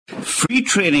Free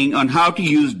training on how to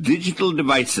use digital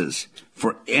devices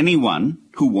for anyone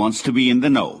who wants to be in the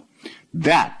know.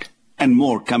 That and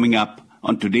more coming up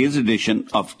on today's edition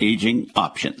of Aging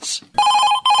Options.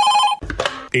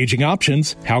 Aging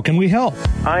Options, how can we help?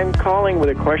 I'm calling with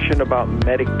a question about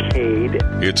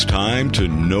Medicaid. It's time to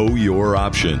know your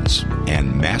options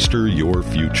and master your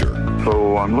future.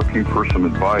 So I'm looking for some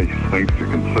advice, things to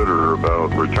consider about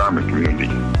retirement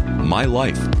community. My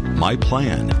life, my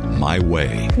plan, my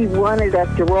way. He wanted us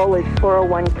to roll his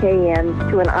 401k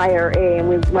into an IRA, and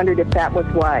we wondered if that was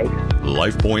wise.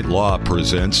 LifePoint Law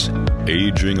presents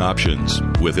Aging Options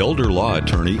with elder law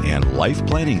attorney and life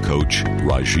planning coach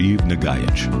Rajiv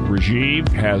Nagaich. Rajiv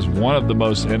has one of the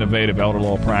most innovative elder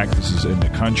law practices in the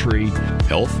country.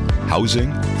 Health,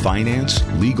 housing, finance,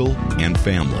 legal, and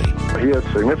family. He has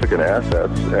significant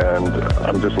assets, and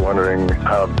I'm just wondering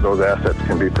how those assets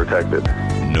can be protected.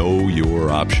 Know your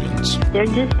options. There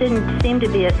just didn't seem to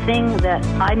be a thing that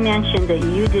I mentioned that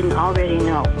you didn't already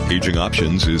know. Aging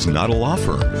Options is not a law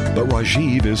firm, but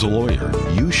Rajiv is a lawyer.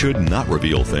 You should not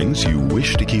reveal things you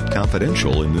wish to keep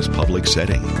confidential in this public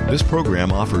setting. This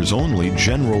program offers only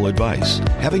general advice.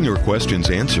 Having your questions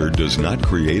answered does not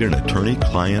create an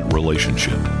attorney-client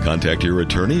relationship. Contact your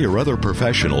attorney or other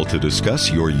professional to discuss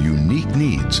your unique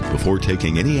needs before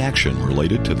taking any action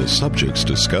related to the subjects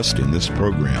discussed in this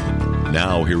program.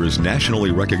 Now, here is nationally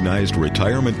recognized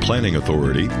retirement planning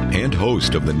authority and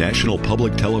host of the national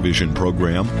public television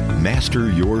program Master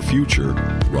Your Future,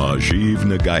 Rajiv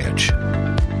Nagaich.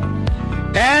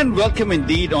 And welcome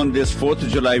indeed on this 4th of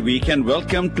July weekend.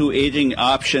 Welcome to Aging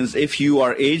Options. If you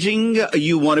are aging,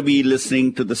 you want to be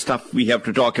listening to the stuff we have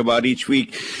to talk about each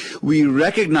week. We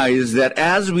recognize that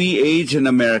as we age in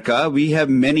America, we have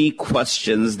many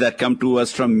questions that come to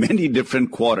us from many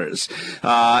different quarters.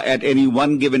 At any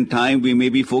one given time, we may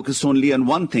be focused only on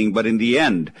one thing, but in the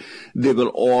end, they will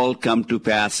all come to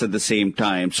pass at the same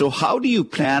time. So how do you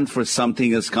plan for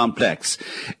something as complex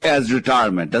as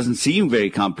retirement? Doesn't seem very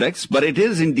complex, but it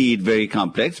is indeed very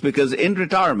complex, because in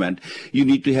retirement, you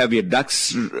need to have your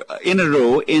ducks in a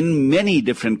row in many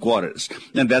different quarters.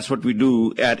 And that's what we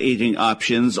do at Aging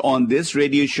Options on this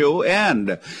radio show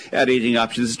and at Aging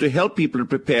Options, is to help people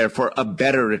prepare for a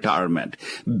better retirement.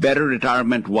 Better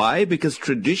retirement, why? Because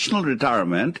traditional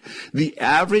retirement, the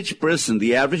average person,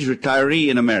 the average retiree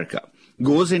in America,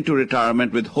 goes into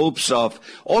retirement with hopes of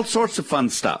all sorts of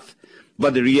fun stuff.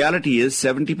 But the reality is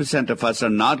 70% of us are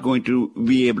not going to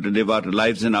be able to live out our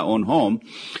lives in our own home.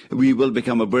 We will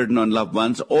become a burden on loved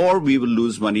ones, or we will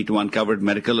lose money to uncovered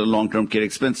medical or long-term care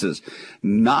expenses.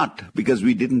 Not because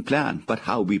we didn't plan, but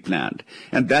how we planned.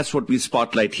 And that's what we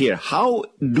spotlight here. How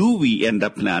do we end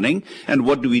up planning, and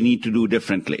what do we need to do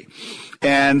differently?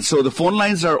 And so the phone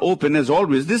lines are open as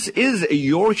always. This is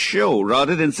your show,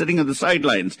 rather than sitting on the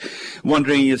sidelines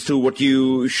wondering as to what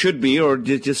you should be, or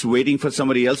just waiting for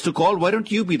somebody else to call. Why don't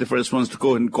you be the first ones to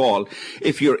go and call?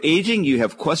 If you're aging, you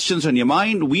have questions on your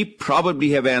mind, we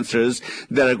probably have answers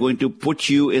that are going to put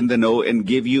you in the know and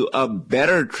give you a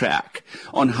better track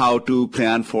on how to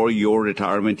plan for your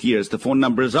retirement years. The phone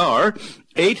numbers are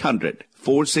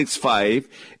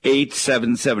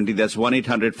 800-465-8770. That's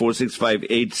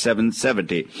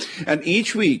 1-800-465-8770. And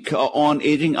each week on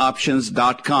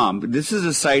agingoptions.com, this is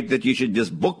a site that you should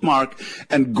just bookmark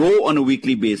and go on a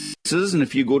weekly basis. And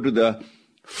if you go to the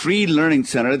Free Learning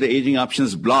Center, the Aging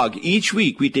Options blog, each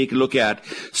week we take a look at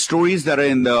stories that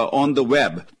are on the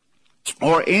web,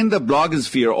 or in the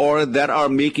blogosphere, or that are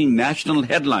making national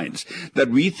headlines that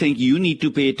we think you need to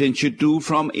pay attention to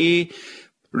from a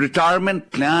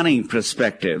retirement planning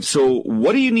perspective. So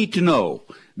what do you need to know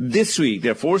this week?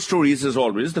 There are 4 stories as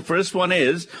always. The first one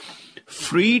is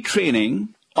free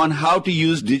training on how to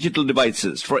use digital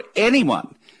devices for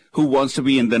anyone who wants to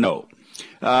be in the know.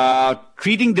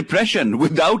 Treating depression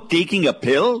without taking a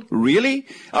pill? Really?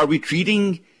 Are we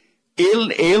treating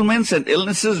ailments and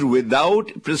illnesses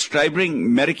without prescribing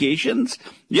medications?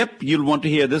 Yep, you'll want to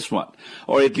hear this one,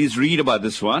 or at least read about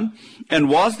this one. And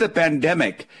was the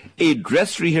pandemic a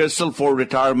dress rehearsal for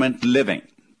retirement living?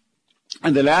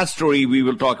 And the last story we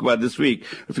will talk about this week,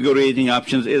 if you go to Aging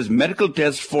Options, is medical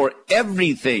tests for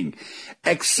everything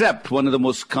except one of the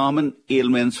most common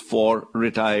ailments for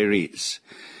retirees.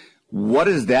 What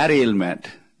is that ailment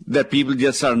that people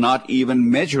just are not even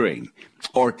measuring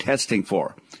or testing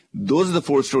for? Those are the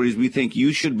 4 stories we think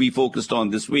you should be focused on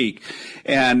this week.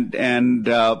 And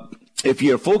if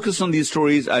you're focused on these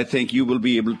stories, I think you will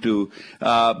be able to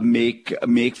make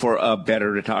for a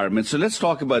better retirement. So let's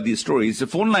talk about these stories. The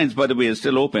phone lines, by the way, are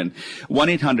still open,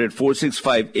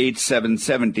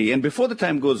 1-800-465-8770. And before the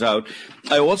time goes out,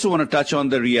 I also want to touch on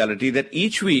the reality that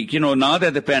each week, now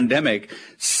that the pandemic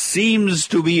seems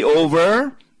to be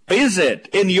over, is it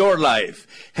in your life?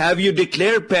 Have you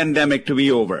declared pandemic to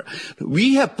be over?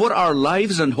 We have put our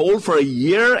lives on hold for a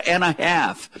year and a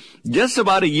half. Just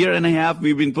about a year and a half,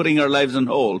 we've been putting our lives on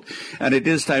hold. And it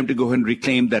is time to go ahead and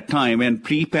reclaim that time. And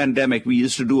pre-pandemic, we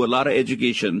used to do a lot of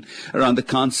education around the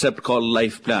concept called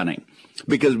life planning,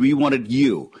 because we wanted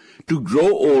you to grow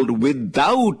old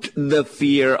without the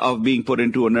fear of being put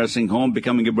into a nursing home,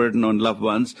 becoming a burden on loved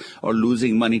ones, or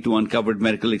losing money to uncovered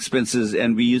medical expenses.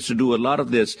 And we used to do a lot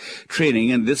of this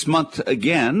training. And this month,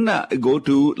 again, go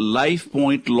to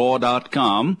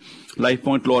lifepointlaw.com,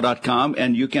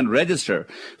 and you can register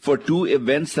for 2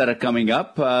 events that are coming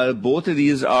up. Both of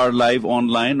these are live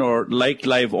online or like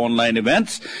live online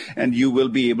events, and you will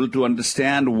be able to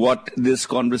understand what this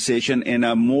conversation in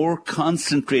a more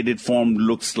concentrated form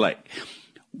looks like.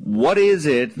 What is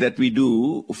it that we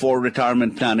do for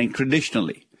retirement planning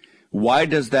traditionally? Why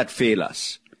does that fail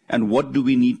us? And what do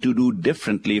we need to do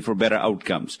differently for better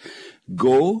outcomes?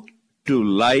 Go to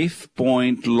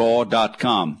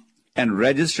lifepointlaw.com and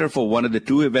register for one of the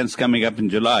 2 events coming up in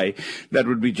July. That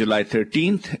would be July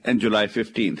 13th and July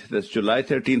 15th. That's July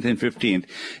 13th and 15th.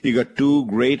 You got 2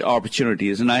 great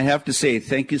opportunities. And I have to say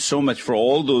thank you so much for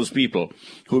all those people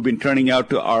who've been turning out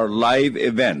to our live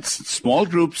events. Small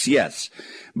groups, yes,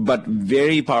 but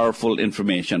very powerful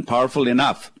information, powerful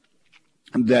enough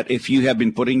that if you have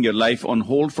been putting your life on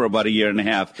hold for about a year and a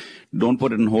half, don't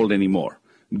put it on hold anymore.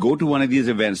 Go to one of these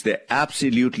events. They're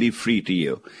absolutely free to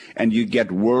you. And you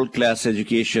get world-class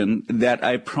education that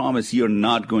I promise you're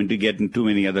not going to get in too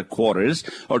many other quarters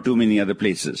or too many other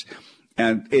places.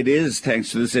 And it is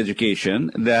thanks to this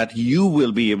education that you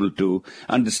will be able to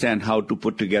understand how to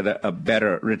put together a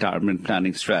better retirement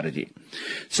planning strategy.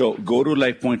 So go to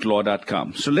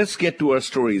lifepointlaw.com. So let's get to our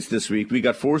stories this week. We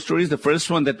got 4 stories. The first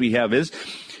one that we have is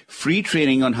free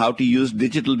training on how to use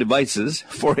digital devices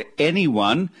for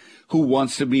anyone who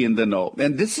wants to be in the know.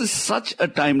 And this is such a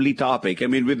timely topic. I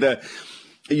mean,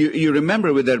 you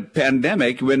remember with the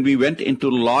pandemic, when we went into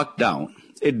lockdown,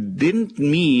 it didn't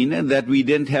mean that we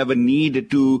didn't have a need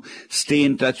to stay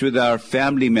in touch with our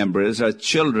family members, our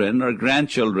children, our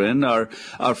grandchildren, our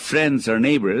friends, our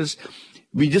neighbors.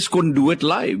 We just couldn't do it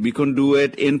live. We couldn't do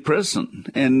it in person.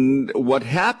 And what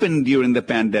happened during the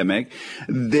pandemic,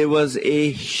 there was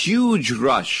a huge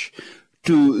rush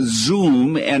to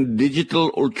Zoom and digital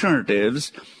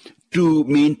alternatives to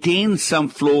maintain some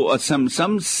flow or some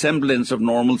semblance of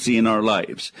normalcy in our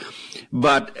lives.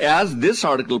 But as this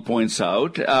article points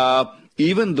out,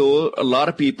 even though a lot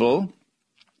of people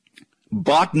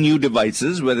bought new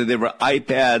devices, whether they were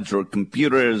iPads or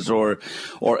computers or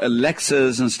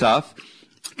Alexas and stuff,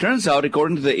 turns out,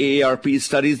 according to the AARP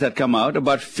studies that come out,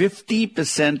 about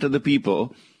 50% of the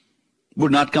people were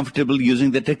not comfortable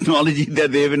using the technology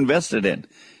that they've invested in.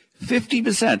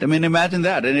 50%. I mean, imagine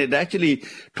that. And it actually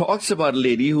talks about a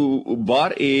lady who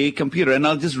bought a computer. And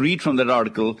I'll just read from that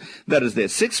article that is there.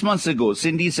 6 months ago,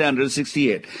 Cindy Sanders,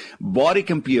 68, bought a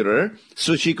computer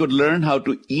so she could learn how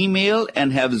to email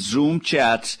and have Zoom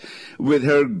chats with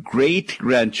her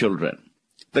great-grandchildren.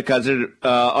 The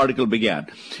article began.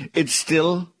 It's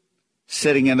still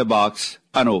sitting in the box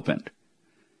unopened.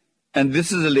 And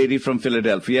this is a lady from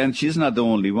Philadelphia, and she's not the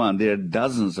only one. There are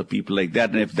dozens of people like that.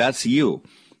 And if that's you,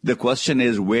 the question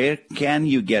is, where can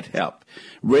you get help?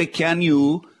 Where can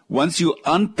you, once you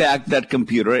unpack that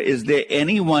computer, is there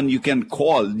anyone you can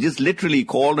call? Just literally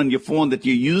call on your phone that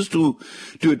you're used to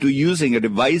using. A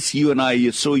device you and I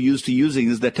are so used to using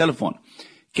is the telephone.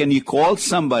 Can you call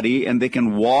somebody and they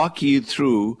can walk you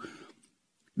through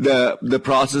the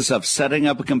process of setting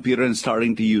up a computer and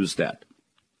starting to use that?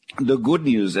 The good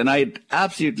news, and I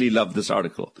absolutely love this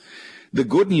article, the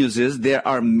good news is there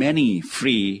are many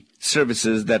free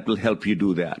services that will help you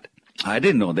do that. I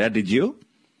didn't know that, did you?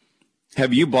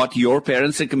 Have you bought your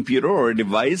parents a computer or a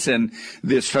device and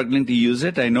they're struggling to use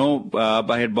it? I know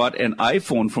I had bought an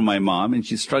iPhone for my mom, and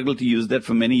she struggled to use that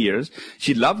for many years.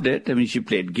 She loved it. I mean, she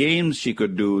played games. She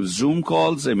could do Zoom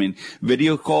calls,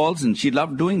 video calls, and she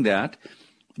loved doing that.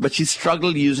 But she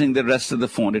struggled using the rest of the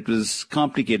phone. It was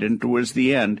complicated. And towards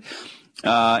the end,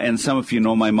 and some of you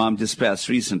know my mom just passed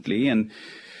recently. And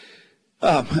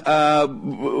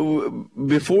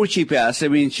before she passed,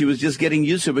 she was just getting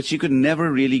used to it, but she could never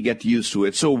really get used to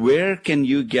it. So where can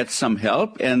you get some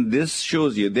help? And this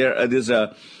shows you there's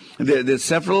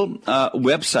several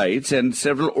websites and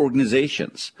several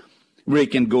organizations where you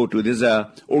can go to. There's an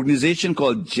organization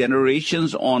called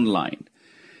Generations Online.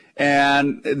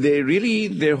 And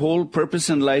their whole purpose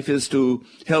in life is to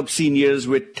help seniors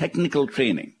with technical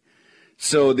training.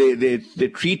 So they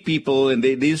treat people, and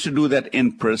they used to do that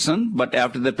in person, but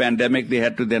after the pandemic, they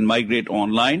had to then migrate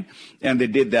online, and they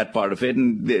did that part of it,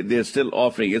 and they're still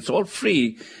offering. It's all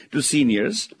free to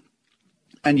seniors,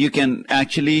 and you can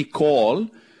actually call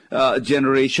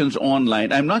Generations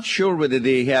Online. I'm not sure whether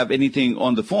they have anything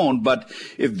on the phone, but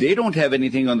if they don't have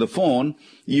anything on the phone,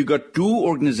 you got two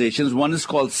organizations. One is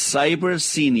called Cyber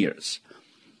Seniors.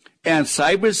 And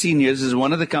Cyber Seniors is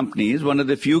one of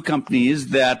the few companies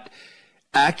that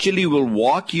actually will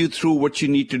walk you through what you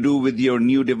need to do with your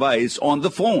new device on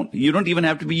the phone. You don't even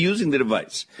have to be using the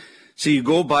device. So you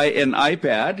go buy an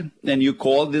iPad and you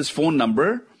call this phone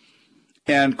number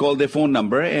and call their phone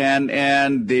number,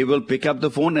 and they will pick up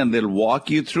the phone and they'll walk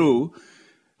you through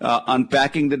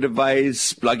unpacking the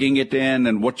device, plugging it in,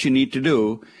 and what you need to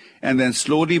do. And then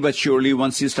slowly but surely,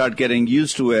 once you start getting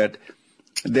used to it,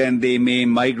 then they may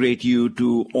migrate you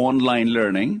to online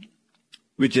learning,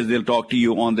 which is they'll talk to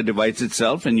you on the device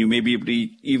itself, and you may be able to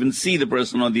even see the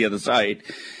person on the other side,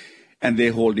 and they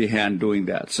hold your hand doing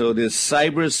that. So there's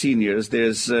Cyber Seniors.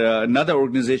 There's another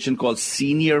organization called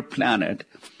Senior Planet,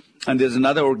 and there's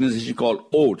another organization called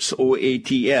OATS,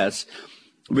 O-A-T-S,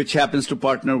 which happens to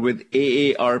partner with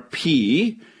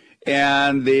AARP,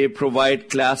 and they provide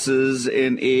classes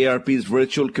in AARP's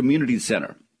Virtual Community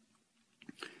Center.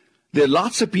 There are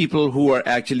lots of people who are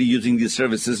actually using these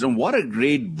services, and what a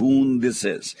great boon this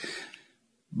is.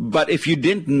 But if you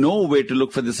didn't know where to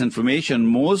look for this information,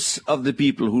 most of the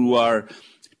people who are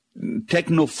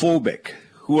technophobic,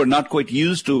 who are not quite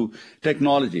used to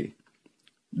technology,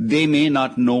 they may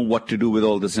not know what to do with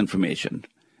all this information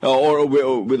or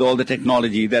with all the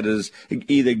technology that is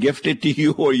either gifted to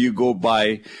you or you go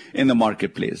buy in the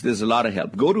marketplace. There's a lot of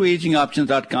help. Go to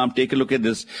agingoptions.com. Take a look at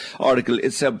this article.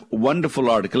 It's a wonderful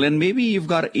article. And maybe you've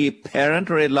got a parent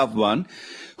or a loved one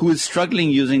who is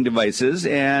struggling using devices,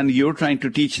 and you're trying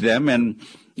to teach them. And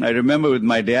I remember with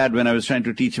my dad, when I was trying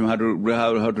to teach him how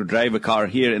to drive a car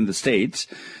here in the States.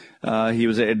 He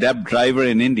was an adept driver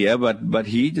in India, but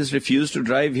he just refused to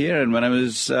drive here. And when I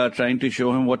was trying to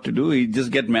show him what to do, he'd just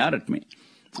get mad at me.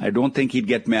 I don't think he'd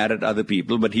get mad at other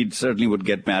people, but he certainly would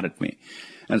get mad at me.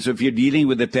 And so if you're dealing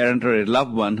with a parent or a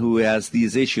loved one who has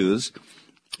these issues,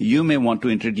 you may want to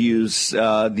introduce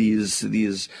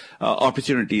these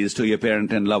opportunities to your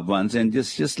parent and loved ones, and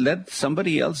just let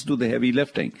somebody else do the heavy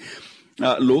lifting.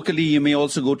 Locally, you may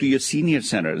also go to your senior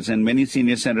centers, and many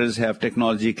senior centers have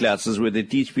technology classes where they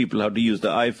teach people how to use the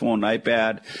iPhone,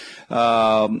 iPad,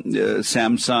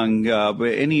 Samsung,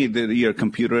 any of your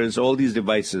computers, all these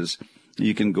devices.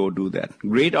 You can go do that.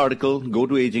 Great article. Go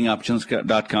to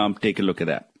agingoptions.com. Take a look at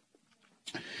that.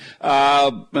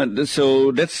 So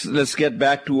let's get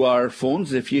back to our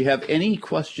phones. If you have any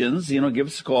questions, give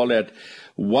us a call at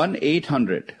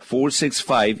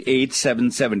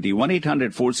 1-800-465-8770.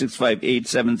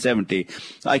 1-800-465-8770.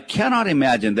 I cannot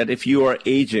imagine that if you are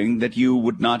aging, that you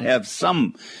would not have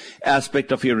some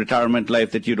aspect of your retirement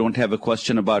life that you don't have a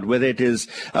question about, whether it is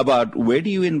about where do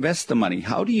you invest the money?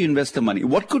 How do you invest the money?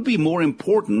 What could be more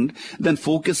important than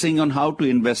focusing on how to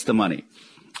invest the money?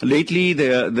 Lately,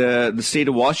 the state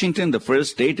of Washington, the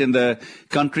first state in the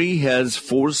country, has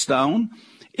forced down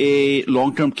a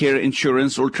long-term care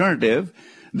insurance alternative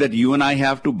that you and I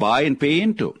have to buy and pay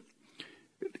into.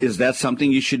 Is that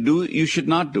something you should do? You should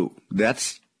not do.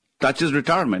 That touches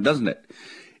retirement, doesn't it?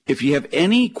 If you have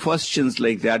any questions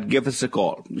like that, give us a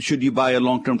call. Should you buy a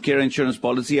long-term care insurance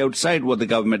policy outside what the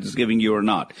government is giving you or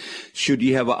not? Should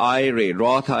you have an IRA,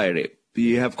 Roth IRA?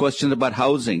 You have questions about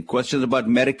housing, questions about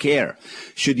Medicare.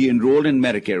 Should you enroll in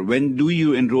Medicare? When do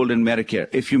you enroll in Medicare?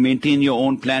 If you maintain your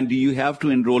own plan, do you have to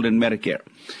enroll in Medicare?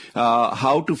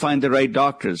 How to find the right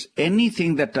doctors?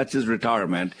 Anything that touches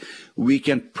retirement, we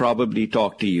can probably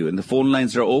talk to you. And the phone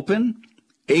lines are open.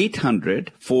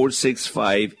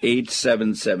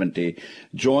 800-465-8770.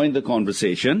 Join the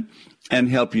conversation and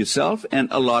help yourself and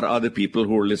a lot of other people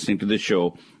who are listening to the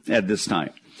show at this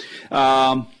time.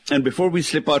 And before we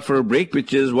slip out for a break,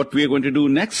 which is what we are going to do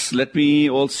next, let me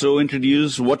also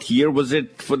introduce what year was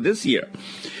it for this year.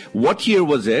 What year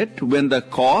was it when the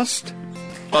cost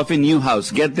of a new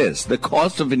house, get this, the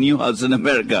cost of a new house in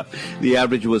America, the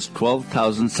average was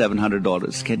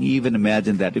 $12,700. Can you even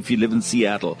imagine that? If you live in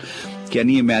Seattle, can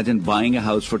you imagine buying a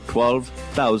house for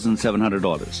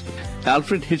 $12,700?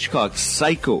 Alfred Hitchcock's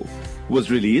Psycho was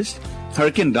released.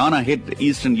 Hurricane Donna hit the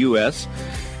eastern U.S.,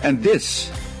 and this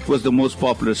was the most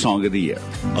popular song of the year.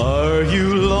 Are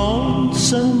you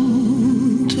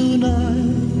lonesome tonight?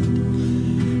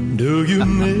 Do you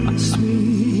miss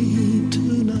me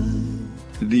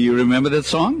tonight? Do you remember that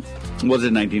song? Was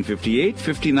it 1958,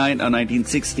 59, or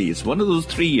 1960? It's one of those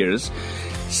 3 years.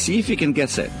 See if you can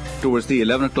guess it. Towards the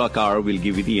 11 o'clock hour, we'll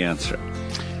give you the answer.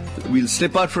 We'll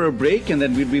slip out for a break, and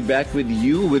then we'll be back with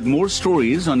you with more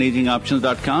stories on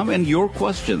agingoptions.com and your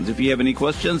questions. If you have any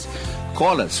questions,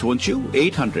 call us, won't you?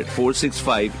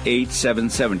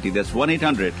 800-465-8770. That's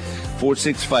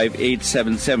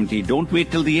 1-800-465-8770. Don't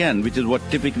wait till the end, which is what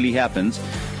typically happens,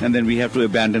 and then we have to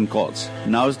abandon calls.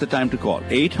 Now is the time to call.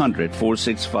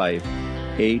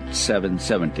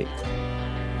 800-465-8770.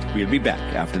 We'll be back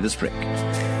after this break.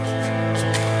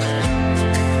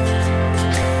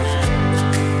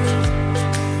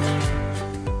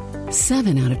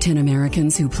 7 out of 10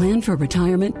 Americans who plan for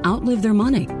retirement outlive their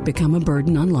money, become a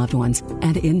burden on loved ones,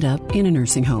 and end up in a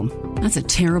nursing home. That's a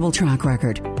terrible track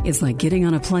record. It's like getting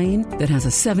on a plane that has a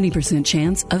 70%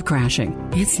 chance of crashing.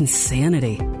 It's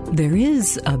insanity. There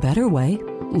is a better way.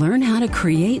 Learn how to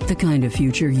create the kind of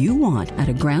future you want at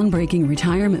a groundbreaking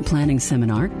retirement planning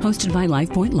seminar hosted by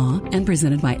LifePoint Law and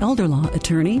presented by elder law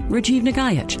attorney Rajiv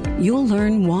Nagayach. You'll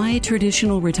learn why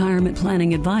traditional retirement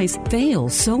planning advice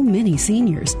fails so many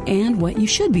seniors and what you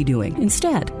should be doing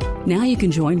instead. Now you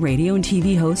can join radio and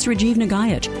TV host Rajiv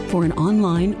Nagayach for an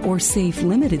online or safe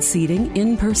limited seating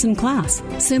in-person class.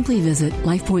 Simply visit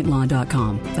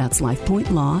lifepointlaw.com. That's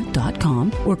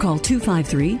lifepointlaw.com or call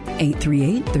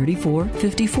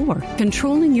 253-838-3454.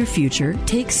 Controlling your future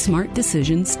takes smart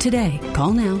decisions today.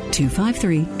 Call now,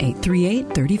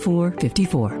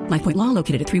 253-838-3454. LifePoint Law,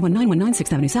 located at 319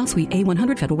 6th Avenue South, Suite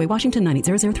A100, Federal Way, Washington,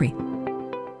 98003.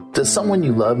 Does someone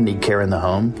you love need care in the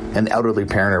home? An elderly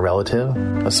parent or relative?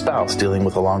 A spouse dealing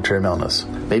with a long-term illness?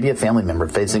 Maybe a family member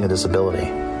facing a disability?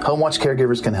 HomeWatch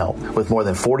Caregivers can help. With more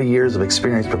than 40 years of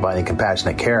experience providing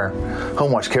compassionate care,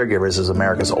 HomeWatch Caregivers is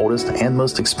America's oldest and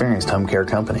most experienced home care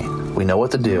company. We know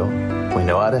what to do, we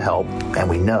know how to help, and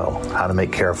we know how to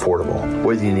make care affordable.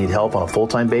 Whether you need help on a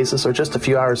full-time basis or just a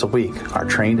few hours a week, our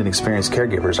trained and experienced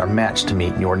caregivers are matched to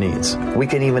meet your needs. We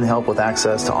can even help with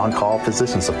access to on-call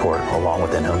physician support along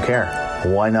with in-home care.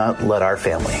 Why not let our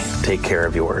family take care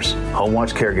of yours?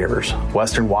 HomeWatch Caregivers,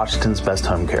 Western Washington's best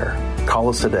home care. Call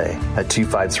us today at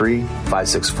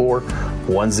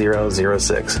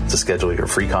 253-564-1006 to schedule your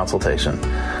free consultation.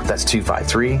 That's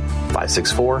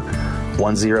 253-564-1006.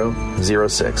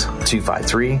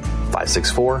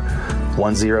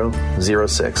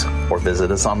 253-564-1006. Or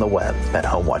visit us on the web at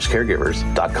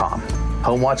homewatchcaregivers.com.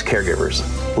 HomeWatch Caregivers.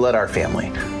 Let our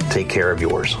family take care of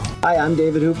yours. Hi, I'm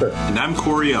David Hooper. And I'm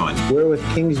Corey Owen. We're with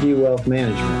Kingsview Wealth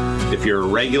Management. If you're a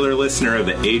regular listener of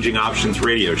the Aging Options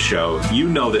radio show, you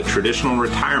know that traditional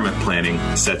retirement planning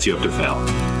sets you up to fail.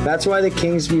 That's why the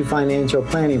Kingsview financial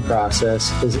planning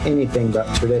process is anything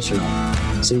but traditional.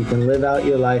 So you can live out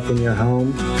your life in your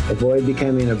home, avoid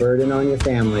becoming a burden on your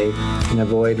family, and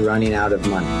avoid running out of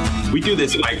money. We do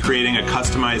this by creating a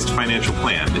customized financial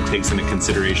plan that takes into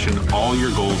consideration all your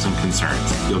goals and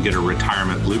concerns. You'll get a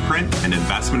retirement blueprint, an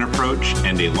investment approach,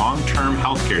 and a long-term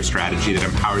healthcare strategy that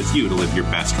empowers you to live your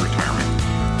best retirement.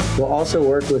 We'll also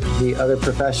work with the other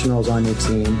professionals on your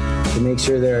team to make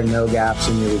sure there are no gaps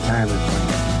in your retirement plan.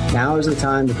 Now is the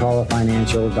time to call a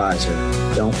financial advisor.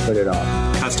 Don't put it off.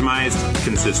 Customized,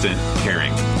 consistent,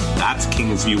 caring. That's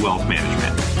Kingsview Wealth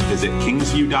Management. Visit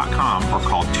kingsview.com or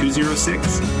call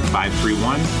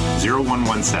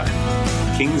 206-531-0117.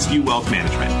 Kingsview Wealth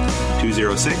Management,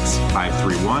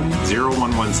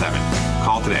 206-531-0117.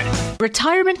 Call today.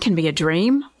 Retirement can be a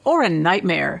dream or a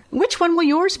nightmare. Which one will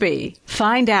yours be?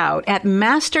 Find out at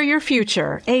Master Your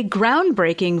Future, a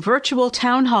groundbreaking virtual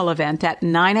town hall event at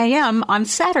 9 a.m. on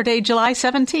Saturday, July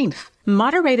 17th.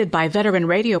 Moderated by veteran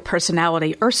radio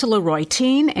personality Ursula Roy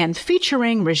Teen and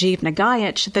featuring Rajiv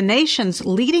Nagayach, the nation's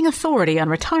leading authority on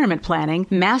retirement planning,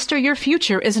 Master Your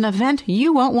Future is an event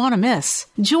you won't want to miss.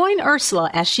 Join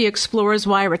Ursula as she explores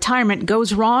why retirement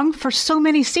goes wrong for so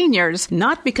many seniors,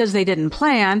 not because they didn't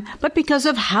plan, but because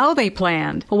of how they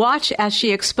planned. Watch as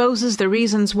she exposes the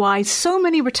reasons why so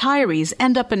many retirees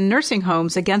end up in nursing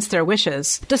homes against their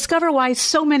wishes. Discover why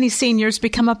so many seniors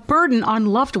become a burden on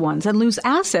loved ones and lose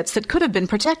assets that could have been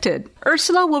protected.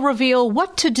 Ursula will reveal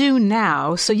what to do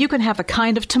now so you can have a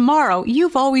kind of tomorrow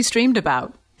you've always dreamed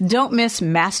about. Don't miss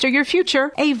Master Your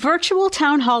Future, a virtual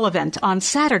town hall event on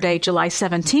Saturday, July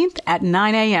 17th at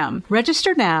 9 a.m.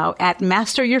 Register now at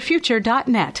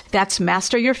masteryourfuture.net. That's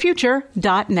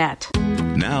masteryourfuture.net.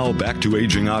 Now back to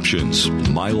Aging Options.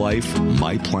 My life,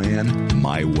 my plan,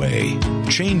 my way.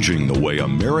 Changing the way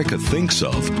America thinks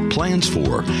of, plans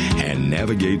for, and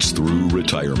navigates through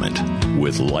retirement.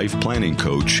 With life planning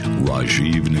coach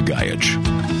Rajiv Nagayach.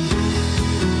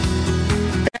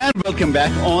 And Welcome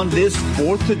back on this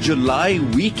 4th of July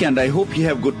weekend. I hope you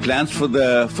have good plans for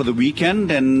the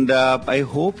weekend, and I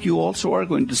hope you also are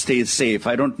going to stay safe.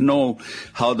 I don't know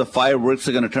how the fireworks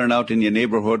are going to turn out in your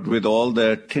neighborhood with all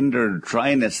the tinder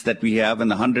dryness that we have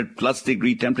and the 100+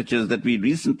 degree temperatures that we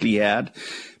recently had.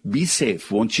 Be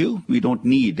safe, won't you? We don't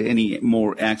need any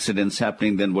more accidents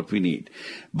happening than what we need.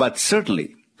 But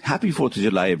certainly, happy 4th of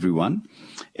July, everyone.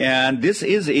 And this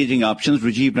is Aging Options.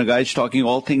 Rajiv Nagaich talking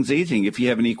all things aging. If you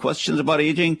have any questions about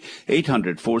aging,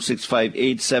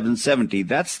 800-465-8770.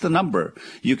 That's the number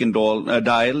you can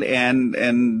dial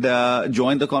and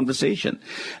join the conversation.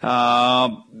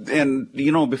 And,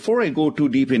 you know, before I go too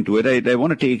deep into it, I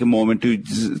want to take a moment to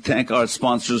thank our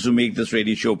sponsors who make this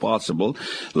radio show possible.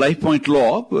 LifePoint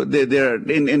Law,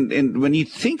 when you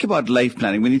think about life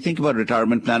planning, when you think about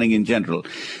retirement planning in general,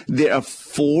 there are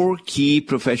 4 key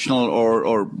professional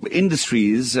or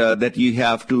industries that you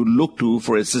have to look to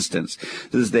for assistance.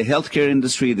 There's the healthcare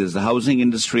industry, there's the housing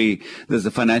industry, there's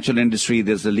the financial industry,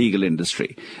 there's the legal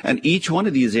industry. And each one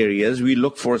of these areas, we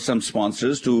look for some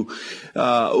sponsors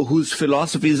whose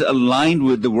philosophies aligned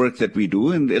with the work that we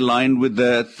do and aligned with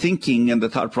the thinking and the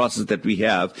thought process that we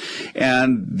have.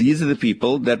 And these are the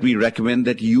people that we recommend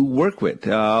that you work with.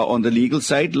 On the legal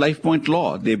side, LifePoint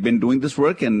Law. They've been doing this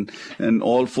work, and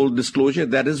all full disclosure,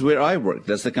 that is where I work.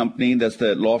 That's the company, that's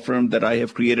the law firm that I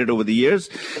have created over the years.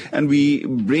 And we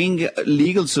bring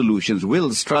legal solutions,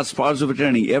 wills, trusts, powers of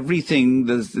attorney, everything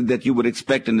that you would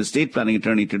expect an estate planning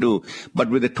attorney to do, but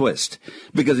with a twist.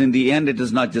 Because in the end, it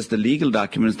is not just the legal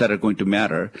documents that are going to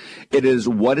matter. It is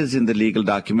what is in the legal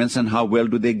documents and how well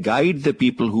do they guide the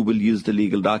people who will use the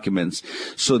legal documents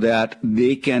so that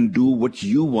they can do what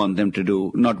you want them to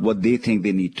do, not what they think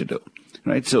they need to do.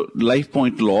 Right. So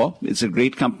LifePoint Law, it's a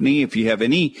great company. If you have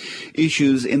any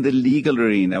issues in the legal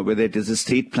arena, whether it is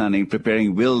estate planning,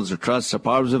 preparing wills or trusts or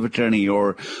powers of attorney,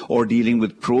 or dealing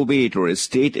with probate or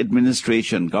estate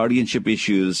administration, guardianship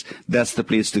issues, that's the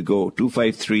place to go.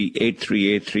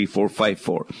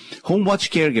 253-838-3454. HomeWatch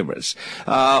Caregivers,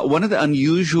 one of the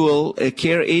unusual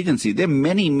care agencies. There are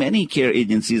many care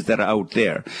agencies that are out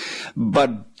there,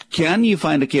 but can you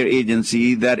find a care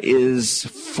agency that is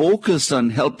focused on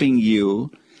helping you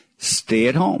stay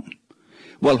at home?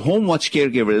 Well, HomeWatch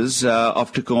Caregivers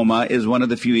of Tacoma is one of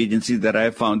the few agencies that I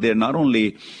have found. They're not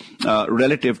only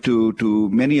relative to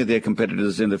many of their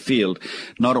competitors in the field,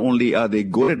 not only are they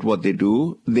good at what they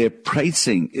do, their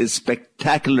pricing is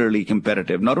spectacularly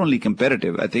competitive. Not only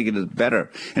competitive, I think it is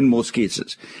better in most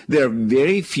cases. There are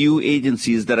very few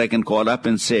agencies that I can call up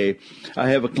and say, I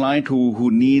have a client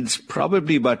who needs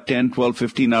probably about 10, 12,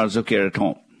 15 hours of care at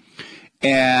home.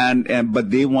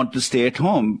 But they want to stay at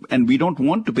home, and we don't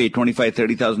want to pay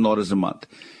 $25,000, $30,000 a month.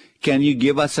 Can you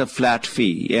give us a flat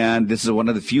fee? And this is one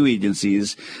of the few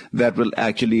agencies that will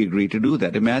actually agree to do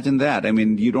that. Imagine that. I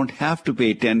mean, you don't have to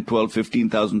pay $10,000, $12,000,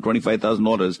 $15,000,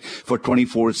 $25,000 for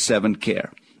 24/7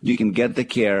 care. You can get the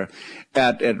care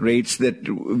at rates that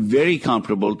very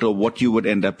comparable to what you would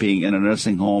end up paying in a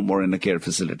nursing home or in a care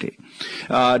facility.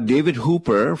 David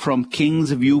Hooper from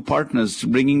Kingsview Partners,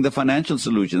 bringing the financial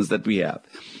solutions that we have.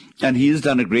 And he's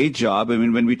done a great job. I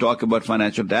mean, when we talk about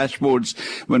financial dashboards,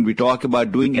 when we talk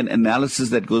about doing an analysis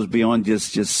that goes beyond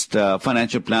just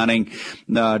financial planning,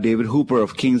 David Hooper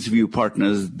of Kingsview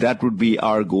Partners, that would be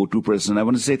our go-to person. I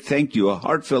want to say thank you, a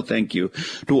heartfelt thank you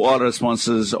to all our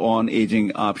sponsors on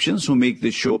Aging Options who make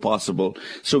this show possible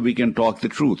so we can talk the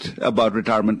truth about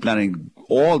retirement planning.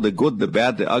 All the good, the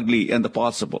bad, the ugly, and the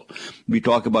possible. We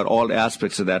talk about all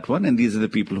aspects of that one, and these are the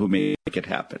people who make it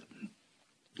happen.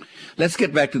 Let's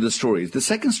get back to the stories. The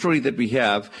second story that we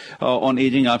have on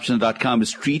agingoptions.com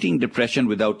is treating depression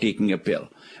without taking a pill.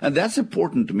 And that's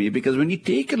important to me because when you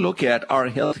take a look at our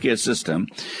healthcare system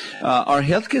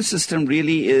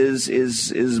really is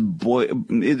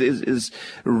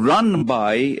run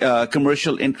by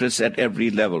commercial interests at every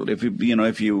level. If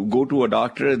you go to a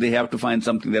doctor, they have to find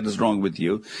something that is wrong with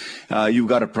you. You've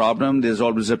got a problem. There's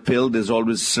always a pill. There's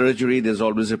always surgery. There's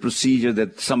always a procedure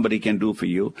that somebody can do for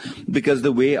you because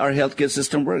the way our healthcare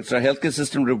system works, our healthcare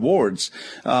system rewards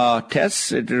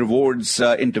tests. It rewards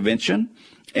intervention.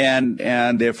 And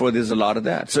therefore, there's a lot of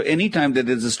that. So anytime that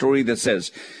there's a story that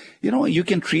says, you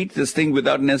can treat this thing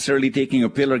without necessarily taking a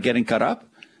pill or getting cut up,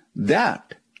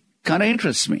 that kind of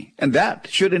interests me. And that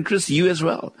should interest you as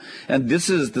well. And this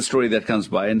is the story that comes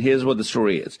by. And here's what the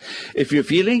story is. If you're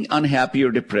feeling unhappy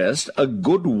or depressed, a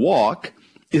good walk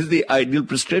is the ideal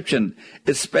prescription,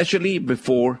 especially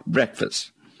before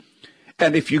breakfast.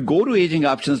 And if you go to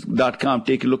agingoptions.com,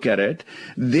 take a look at it,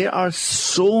 there are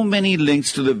so many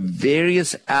links to the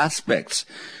various aspects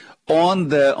on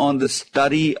the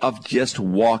study of just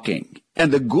walking.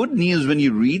 And the good news when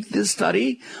you read this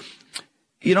study,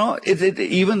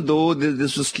 even though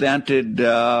this was slanted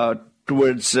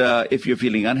towards if you're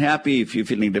feeling unhappy, if you're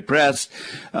feeling depressed,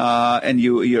 and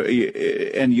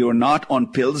you're not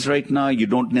on pills right now, you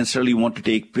don't necessarily want to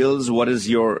take pills. What is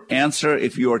your answer?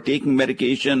 If you are taking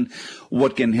medication,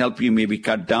 what can help you maybe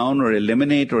cut down or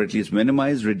eliminate or at least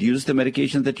minimize, reduce the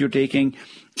medication that you're taking?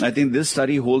 I think this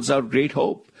study holds out great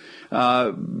hope.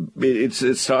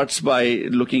 It starts by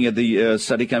looking at the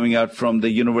study coming out from the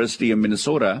University of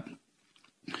Minnesota.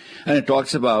 And it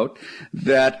talks about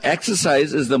that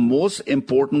exercise is the most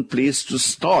important place to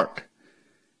start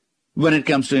when it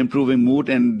comes to improving mood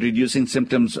and reducing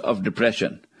symptoms of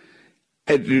depression.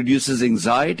 It reduces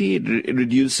anxiety, it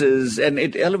reduces, and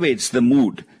it elevates the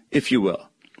mood, if you will.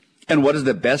 And what is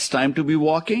the best time to be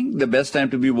walking? The best time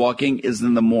to be walking is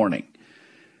in the morning.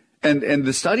 And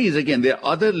the studies, again, there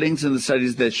are other links in the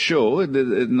studies that show,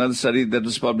 another study that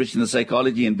was published in the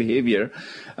Psychology and Behavior,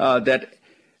 that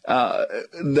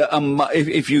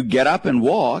if you get up and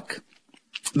walk,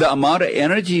 the amount of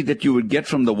energy that you would get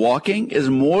from the walking is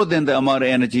more than the amount of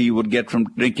energy you would get from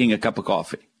drinking a cup of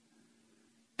coffee.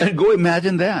 And go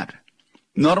imagine that.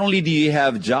 Not only do you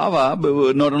have Java,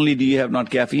 but not only do you have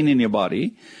not caffeine in your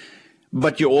body,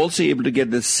 but you're also able to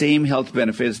get the same health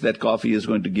benefits that coffee is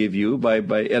going to give you by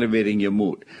elevating your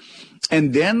mood.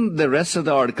 And then the rest of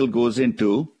the article goes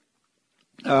into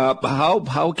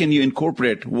how can you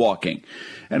incorporate walking?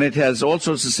 And it has all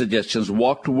sorts of suggestions.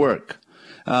 Walk to work.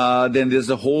 Then there's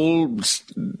a whole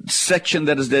section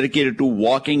that is dedicated to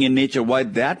walking in nature, why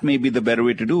that may be the better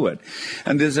way to do it.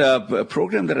 And there's a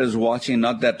program that I was watching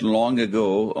not that long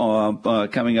ago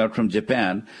coming out from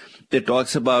Japan that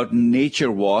talks about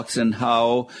nature walks and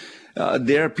how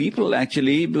there are people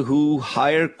actually who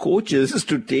hire coaches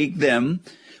to take them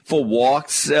for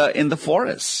walks in the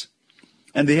forests.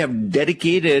 And they have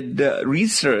dedicated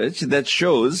research that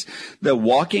shows that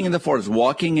walking in the forest,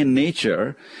 walking in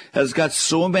nature, has got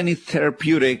so many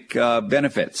therapeutic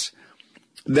benefits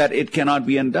that it cannot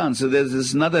be undone. So there's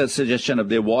this another suggestion of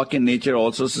their walk in nature,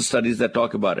 also some studies that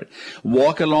talk about it.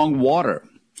 Walk along water,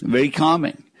 very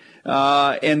calming.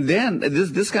 And then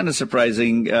this kind of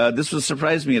surprising, this will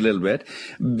surprise me a little bit.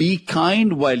 Be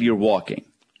kind while you're walking.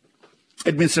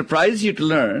 It may surprise you to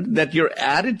learn that your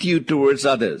attitude towards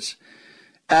others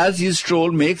as you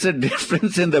stroll makes a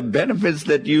difference in the benefits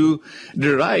that you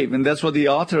derive. And that's what the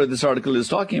author of this article is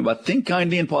talking about. Think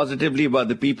kindly and positively about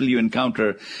the people you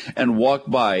encounter and walk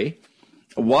by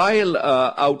while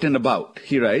out and about,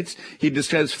 he writes. He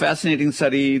describes fascinating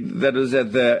study that was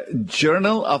at the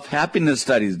Journal of Happiness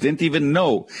Studies. Didn't even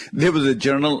know there was a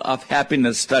Journal of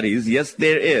Happiness Studies. Yes,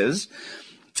 there is,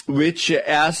 which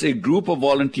asks a group of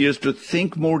volunteers to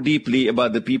think more deeply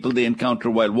about the people they encounter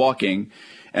while walking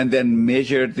and then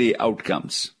measure the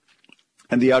outcomes.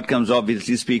 And the outcomes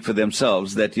obviously speak for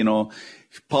themselves that,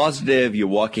 positive, you're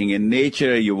walking in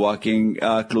nature, you're walking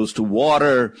close to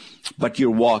water, but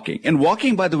you're walking. And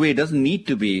walking, by the way, doesn't need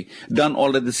to be done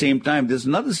all at the same time. There's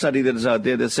another study that is out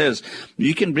there that says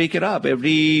you can break it up.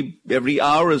 Every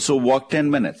hour or so, walk 10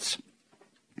 minutes.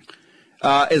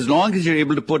 As long as you're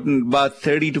able to put in about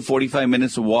 30 to 45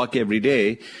 minutes of walk every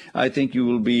day, I think you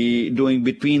will be doing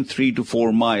between 3 to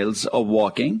 4 miles of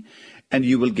walking, and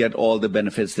you will get all the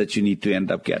benefits that you need to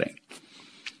end up getting.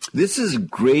 This is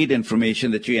great information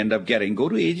that you end up getting. Go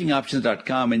to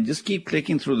agingoptions.com and just keep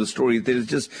clicking through the stories. There's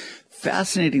just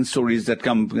fascinating stories that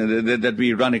come that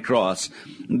we run across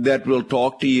that will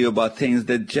talk to you about things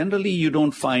that generally you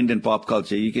don't find in pop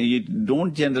culture. You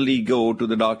don't generally go to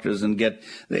the doctors and get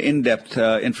the in-depth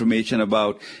information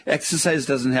about exercise.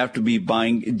 Doesn't have to be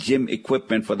buying gym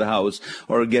equipment for the house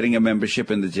or getting a membership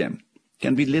in the gym. It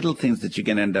can be little things that you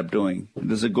can end up doing.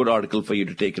 There's a good article for you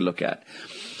to take a look at.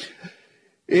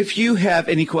 If you have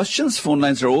any questions, phone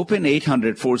lines are open,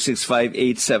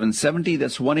 800-465-8770.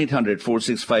 That's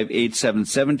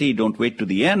 1-800-465-8770. Don't wait to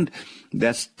the end.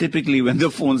 That's typically when the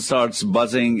phone starts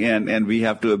buzzing and we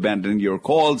have to abandon your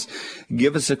calls.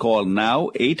 Give us a call now,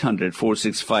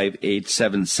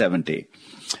 800-465-8770.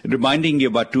 Reminding you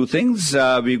about two things.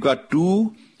 We've got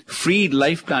 2 free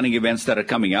life planning events that are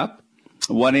coming up.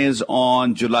 One is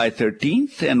on July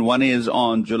 13th and one is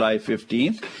on July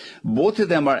 15th. Both of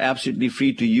them are absolutely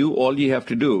free to you. All you have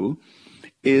to do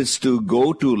is to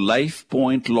go to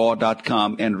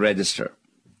lifepointlaw.com and register.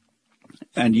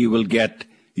 And you will get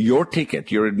your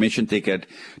ticket, your admission ticket,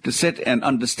 to sit and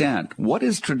understand what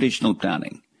is traditional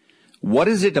planning. What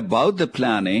is it about the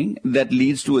planning that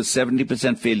leads to a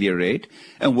 70% failure rate?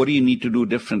 And what do you need to do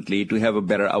differently to have a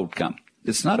better outcome?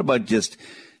 It's not about just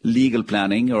legal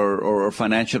planning or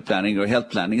financial planning or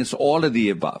health planning. It's all of the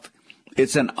above.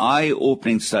 It's an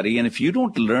eye-opening study, and if you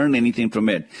don't learn anything from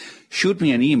it, shoot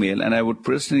me an email, and I would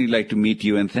personally like to meet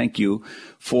you and thank you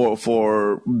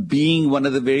for being one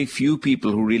of the very few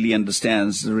people who really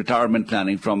understands retirement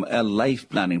planning from a life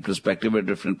planning perspective, a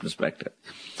different perspective.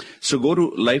 So go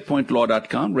to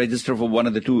lifepointlaw.com, register for one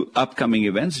of the two upcoming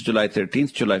events, July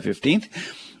 13th, July 15th.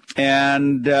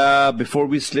 And before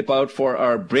we slip out for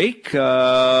our break,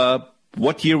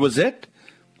 what year was it?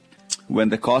 When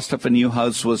the cost of a new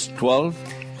house was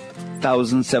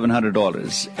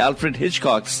 $12,700. Alfred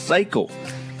Hitchcock's Psycho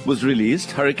was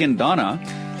released. Hurricane Donna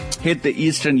hit the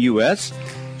eastern U.S.,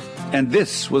 and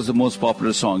this was the most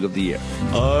popular song of the year.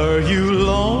 Are you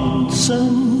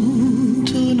lonesome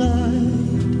tonight?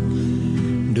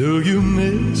 Do you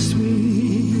miss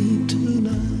me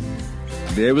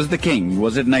tonight? There was the king.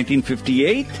 Was it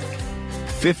 1958,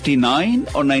 59,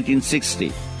 or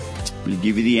 1960? We'll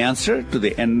give you the answer to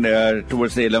the end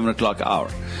towards the 11 o'clock hour.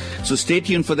 So stay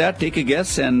tuned for that. Take a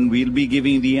guess, and we'll be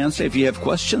giving you the answer. If you have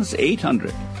questions,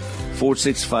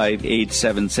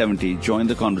 800-465-8770. Join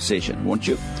the conversation, won't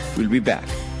you? We'll be back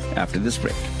after this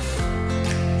break.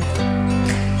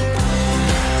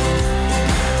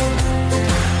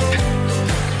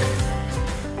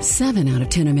 Seven out of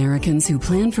 10 Americans who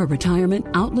plan for retirement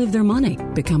outlive their money,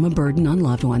 become a burden on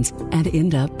loved ones, and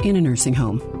end up in a nursing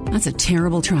home. That's a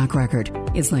terrible track record.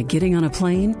 It's like getting on a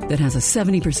plane that has a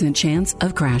 70% chance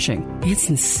of crashing. It's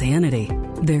insanity.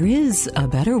 There is a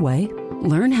better way.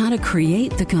 Learn how to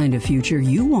create the kind of future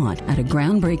you want at a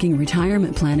groundbreaking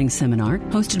retirement planning seminar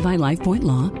hosted by LifePoint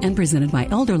Law and presented by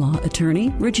elder law attorney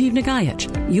Rajiv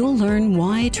Nagayach. You'll learn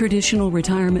why traditional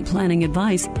retirement planning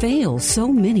advice fails so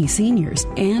many seniors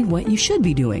and what you should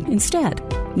be doing instead.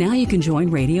 Now you can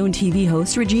join radio and TV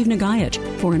host Rajiv Nagayach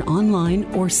for an online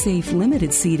or safe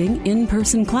limited seating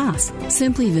in-person class.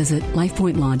 Simply visit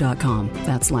lifepointlaw.com.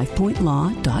 That's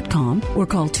lifepointlaw.com or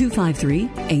call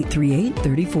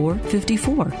 253-838-3454.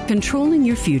 Controlling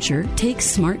your future takes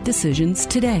smart decisions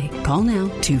today. Call now,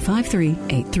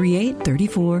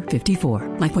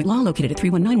 253-838-3454. LifePoint Law, located at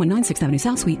 319 16th Avenue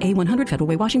South, Suite A100, Federal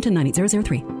Way, Washington,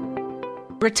 98003.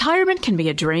 Retirement can be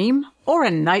a dream or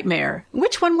a nightmare.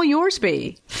 Which one will yours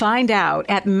be? Find out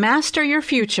at Master Your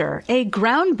Future, a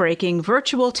groundbreaking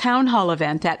virtual town hall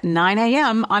event at 9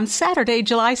 a.m. on Saturday,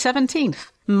 July 17th.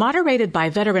 Moderated by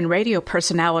veteran radio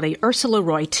personality Ursula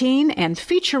Roy-Teen and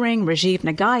featuring Rajiv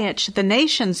Nagayach, the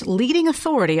nation's leading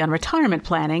authority on retirement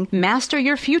planning, Master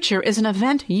Your Future is an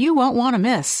event you won't want to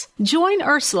miss. Join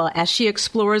Ursula as she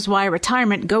explores why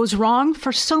retirement goes wrong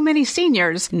for so many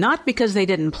seniors, not because they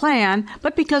didn't plan,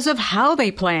 but because of how they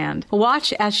planned.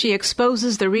 Watch as she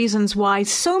exposes the reasons why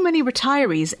so many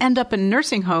retirees end up in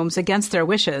nursing homes against their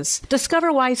wishes.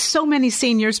 Discover why so many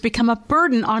seniors become a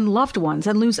burden on loved ones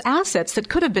and lose assets that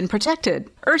could have been protected.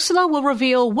 Ursula will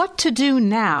reveal what to do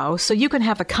now so you can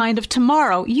have a kind of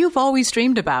tomorrow you've always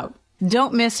dreamed about.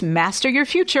 Don't miss Master Your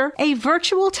Future, a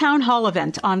virtual town hall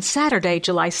event on Saturday,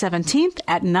 July 17th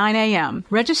at 9 a.m.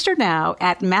 Register now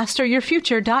at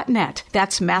masteryourfuture.net.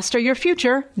 That's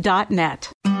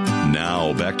masteryourfuture.net.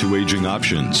 Now back to Aging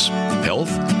Options. Health,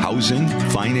 housing,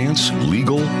 finance,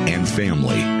 legal, and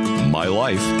family. My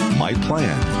life, my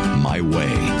plan, my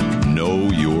way.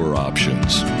 Know your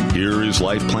options. Here is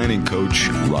life planning coach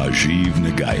Rajiv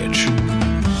Nagayach.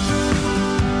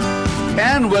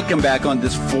 And welcome back on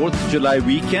this 4th of July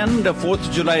weekend, the 4th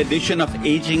of July edition of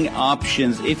Aging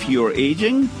Options. If you're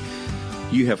aging,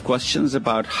 you have questions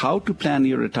about how to plan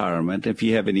your retirement. If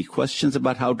you have any questions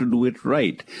about how to do it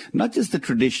right, not just the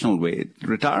traditional way.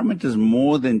 Retirement is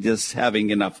more than just having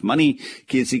enough money.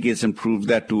 Casey Kasem proved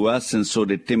that to us, and so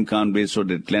did Tim Conway, so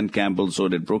did Glenn Campbell, so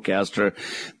did Brooke Astor.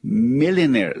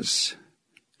 Millionaires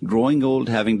growing old,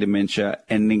 having dementia,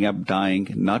 ending up dying,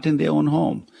 not in their own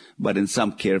home, but in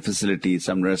some care facility,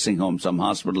 some nursing home, some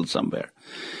hospital somewhere.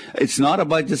 It's not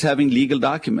about just having legal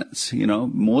documents. You know,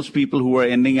 most people who are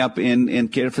ending up in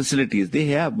care facilities, they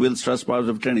have wills, trust, powers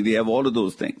of attorney. They have all of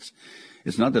those things.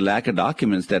 It's not the lack of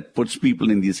documents that puts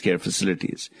people in these care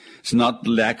facilities. It's not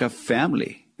the lack of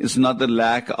family. It's not the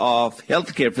lack of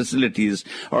healthcare facilities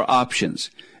or options.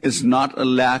 It's not a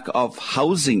lack of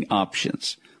housing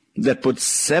options that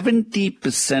puts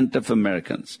 70% of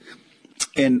Americans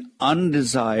in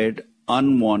undesired,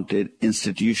 unwanted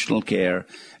institutional care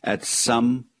at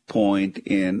some point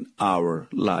in our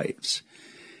lives.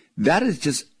 That is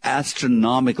just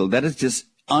astronomical. That is just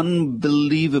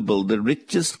unbelievable. The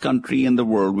richest country in the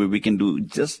world where we can do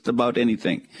just about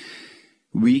anything.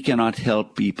 We cannot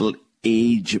help people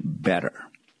age better.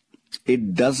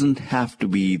 It doesn't have to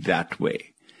be that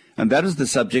way. And that is the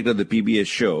subject of the PBS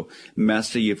show,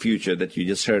 Master Your Future, that you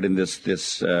just heard in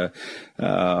this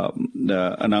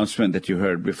announcement that you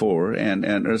heard before. And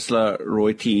Ursula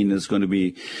Reutin is going to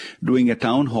be doing a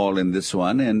town hall in this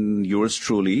one, and yours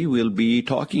truly will be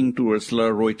talking to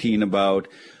Ursula Reutin about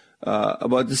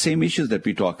the same issues that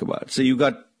we talk about. So you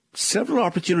got several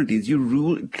opportunities.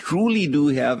 You truly do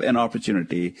have an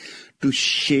opportunity to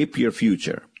shape your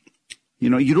future. You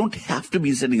know, you don't have to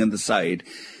be sitting on the side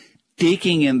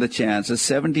taking in the chance, a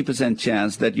 70%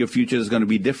 chance that your future is going to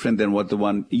be different than what the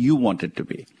one you want it to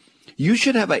be. You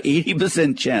should have an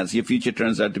 80% chance your future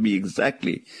turns out to be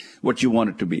exactly what you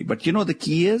want it to be. But you know, the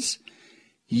key is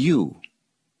you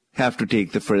have to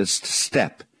take the first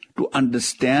step to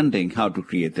understanding how to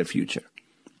create the future.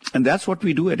 And that's what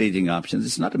we do at Aging Options.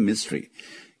 It's not a mystery.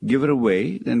 Give it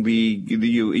away, and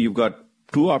you've got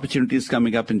 2 opportunities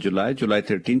coming up in July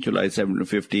 13th, July 7th and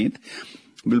 15th.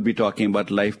 We'll be talking about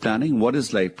life planning. What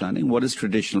is life planning? What is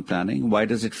traditional planning? Why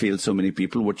does it fail so many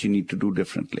people? What you need to do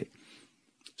differently.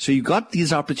 So you got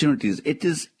these opportunities. It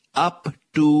is up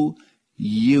to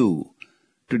you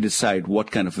to decide what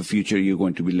kind of a future you're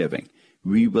going to be living.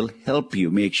 We will help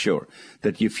you make sure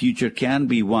that your future can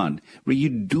be one where you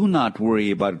do not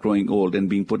worry about growing old and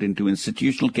being put into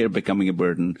institutional care, becoming a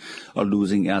burden, or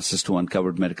losing access to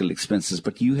uncovered medical expenses.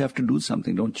 But you have to do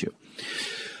something, don't you?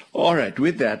 All right.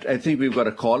 With that, I think we've got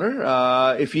a caller.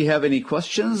 If you have any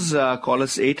questions, call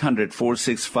us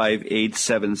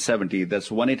 800-465-8770. That's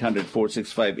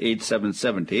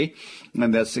 1-800-465-8770.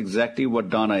 And that's exactly what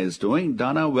Donna is doing.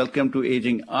 Donna, welcome to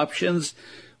Aging Options.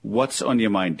 What's on your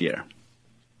mind, dear?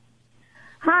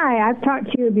 Hi, I've talked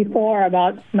to you before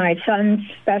about my son's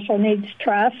special needs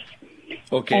trust.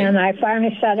 Okay. And I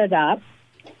finally set it up.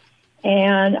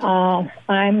 And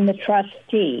I'm the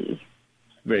trustee.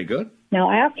 Very good. Now,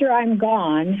 after I'm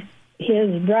gone,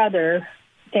 his brother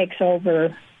takes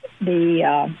over the,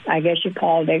 I guess you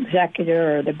call it the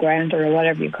executor or the grantor or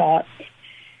whatever you call it.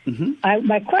 Mm-hmm.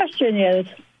 My question is,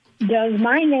 does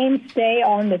my name stay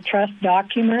on the trust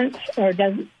documents, or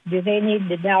do they need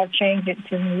to now change it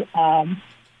to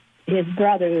his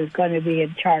brother who's going to be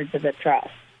in charge of the trust?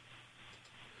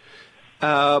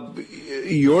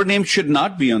 Your name should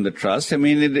not be on the trust. I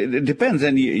mean, it depends,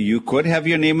 and you could have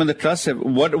your name on the trust.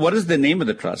 What is the name of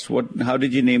the trust? How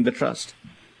did you name the trust?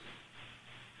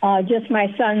 Just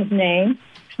my son's name,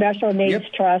 Special Needs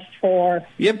Trust for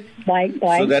blank.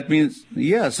 So that means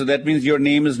your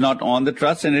name is not on the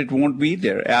trust, and it won't be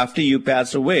there. After you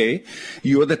pass away,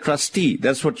 you're the trustee.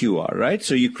 That's what you are, right?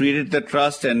 So you created the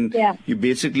trust, and you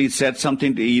basically said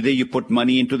something to either you put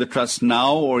money into the trust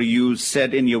now, or you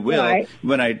said in your will,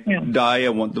 when I die, I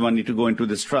want the money to go into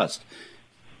this trust.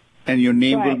 And your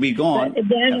name will be gone. But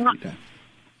then,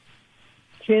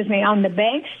 excuse me, on the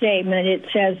bank statement, it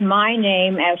says my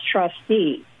name as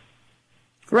trustee.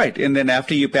 Right. And then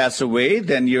after you pass away,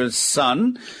 then your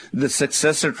son, the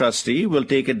successor trustee, will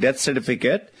take a death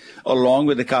certificate along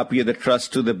with a copy of the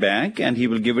trust to the bank, and he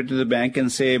will give it to the bank and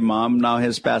say, Mom now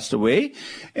has passed away,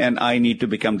 and I need to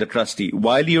become the trustee.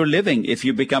 While you're living, if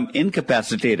you become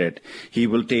incapacitated, he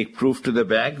will take proof to the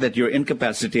bank that you're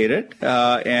incapacitated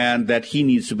and that he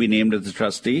needs to be named as the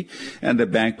trustee, and the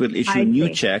bank will issue new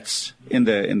checks in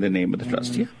the name of the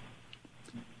trustee.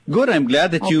 Good. I'm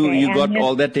glad that you got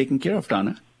all that taken care of,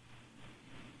 Donna.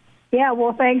 Yeah,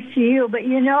 well, thanks to you. But,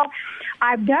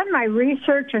 I've done my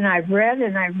research, and I've read,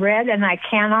 and I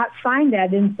cannot find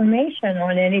that information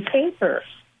on any paper.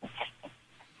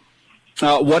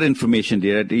 What information,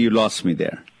 dear? You lost me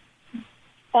there.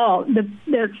 Oh,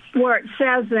 where it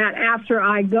says that after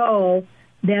I go,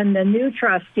 then the new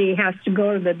trustee has to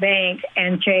go to the bank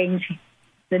and change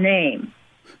the name.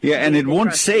 Yeah, and it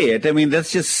won't say it. I mean,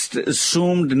 that's just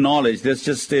assumed knowledge. This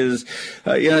just is,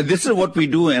 this is what we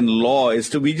do in law,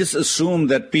 we just assume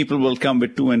that people will come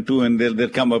with 2 and 2 and they'll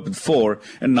come up with 4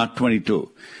 and not 22.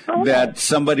 Okay. That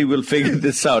somebody will figure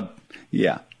this out.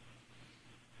 Yeah.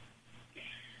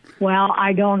 Well,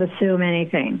 I don't assume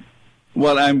anything.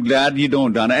 Well, I'm glad you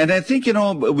don't, Donna. And I think,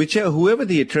 whoever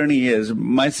the attorney is,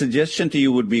 my suggestion to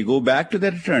you would be go back to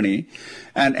that attorney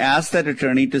and ask that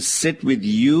attorney to sit with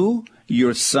you,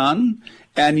 your son,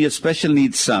 and your special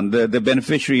needs son, the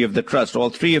beneficiary of the trust, all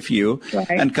 3 of you,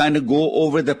 and kind of go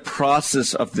over the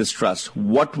process of this trust.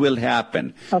 What will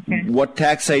happen? Okay. What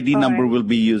tax ID number will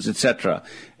be used, etc.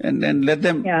 And let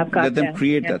them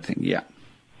create that thing. Yeah.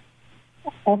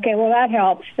 Okay, well, that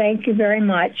helps. Thank you very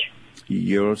much.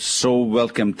 You're so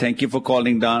welcome. Thank you for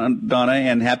calling, Donna,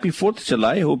 and happy 4th of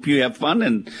July. Hope you have fun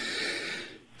and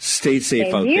stay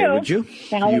safe out there, would you?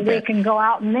 Now that we can go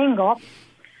out and mingle.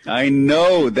 I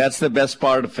know. That's the best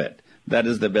part of it. That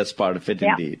is the best part of it,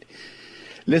 indeed.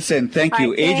 Listen, thank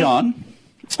you. Okay. Age on.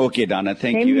 Okay, Donna,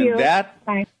 thank Same you. to And you. that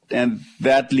Bye. and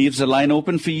that leaves a line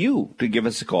open for you to give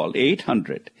us a call.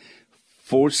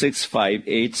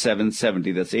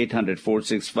 800-465-8770. That's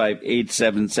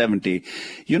 800-465-8770.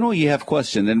 You know, you have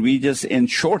questions, and we just, in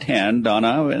shorthand,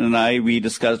 Donna and I, we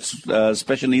discussed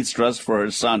special needs trust for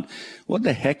her son. What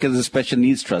the heck is a special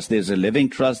needs trust? There's a living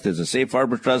trust. There's a safe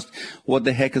harbor trust. What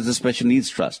the heck is a special needs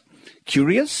trust?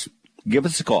 Curious? Give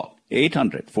us a call.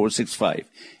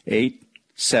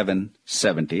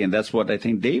 800-465-8770. And that's what I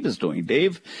think Dave is doing.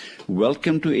 Dave,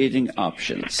 welcome to Aging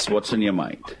Options. What's on your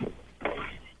mind?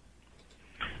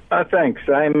 Thanks.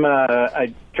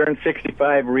 I turned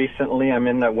 65 recently. I'm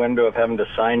in that window of having to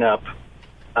sign up.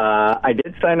 I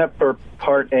did sign up for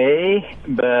Part A,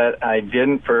 but I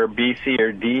didn't for B, C,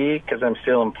 or D because I'm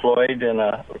still employed in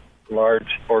a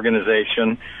large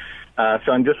organization.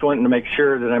 So I'm just wanting to make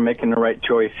sure that I'm making the right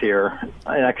choice here.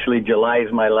 Actually, July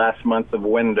is my last month of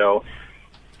window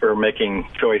for making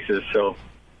choices, so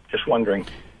just wondering.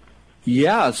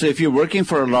 Yeah, so if you're working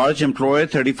for a large employer,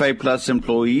 35-plus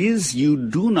employees, you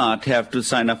do not have to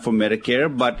sign up for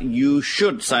Medicare, but you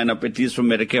should sign up at least for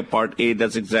Medicare Part A.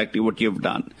 That's exactly what you've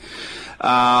done.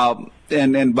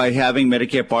 And by having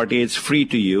Medicare Part A, it's free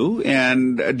to you.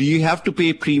 And do you have to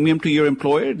pay premium to your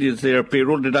employer? Is there a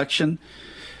payroll deduction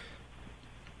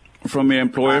from your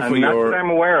employer for not your... that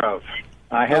I'm aware of.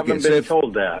 I haven't been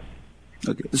told that.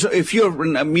 Okay, so if you're,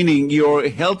 meaning your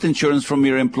health insurance from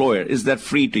your employer, is that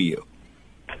free to you?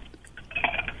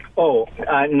 Oh,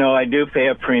 no, I do pay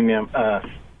a premium.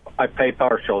 I pay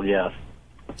partial, yes.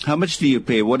 How much do you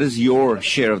pay? What is your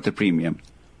share of the premium?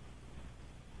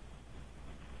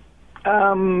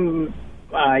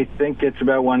 I think it's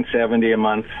about $170 a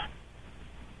month.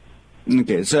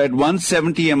 Okay, so at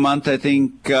 $170 a month, I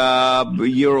think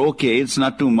you're okay. It's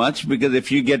not too much because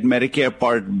if you get Medicare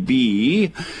Part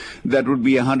B, that would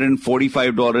be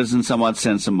 $145 and some odd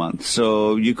cents a month.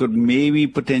 So you could maybe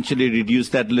potentially reduce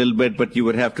that a little bit, but you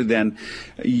would have to then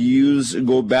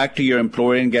go back to your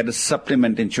employer and get a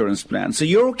supplement insurance plan. So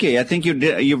you're okay. I think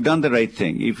you've done the right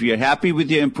thing. If you're happy with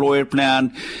your employer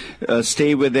plan,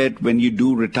 stay with it. When you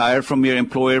do retire from your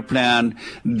employer plan,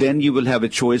 then you will have a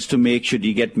choice to make should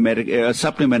you get a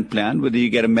supplement plan, whether you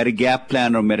get a Medigap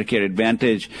plan or Medicare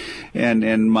Advantage.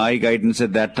 And my guidance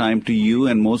at that time to you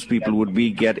and most people would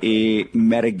be get a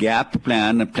Medigap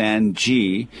plan, a Plan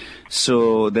G.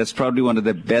 So that's probably one of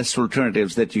the best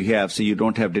alternatives that you have. So you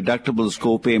don't have deductibles,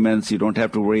 co-payments. You don't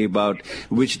have to worry about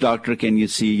which doctor can you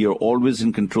see. You're always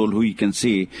in control who you can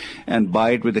see, and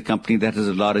buy it with a company that has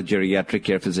a lot of geriatric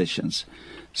care physicians.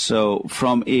 So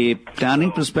from a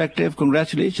planning perspective,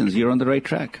 congratulations. You're on the right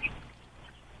track.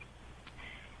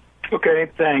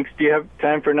 Okay, thanks. Do you have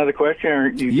time for another question? Or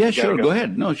yeah, sure. Go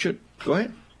ahead. No, sure. Go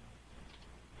ahead.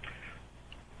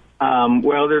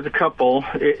 Well, there's a couple.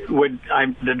 They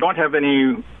don't have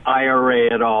any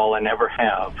IRA at all and never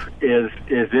have. Is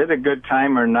it a good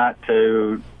time or not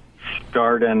to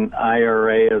start an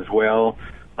IRA as well,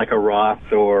 like a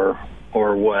Roth or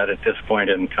what at this point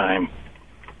in time?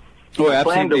 Oh, I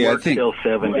plan to absolutely. work till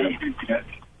 70.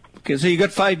 Okay, so you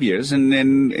got 5 years, and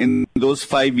in those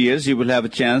 5 years, you will have a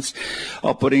chance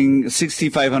of putting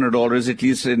 $6,500 at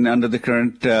least under the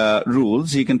current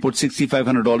rules. You can put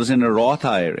 $6,500 in a Roth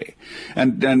IRA,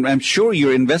 and I'm sure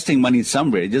you're investing money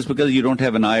somewhere. Just because you don't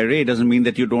have an IRA doesn't mean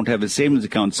that you don't have a savings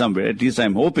account somewhere. At least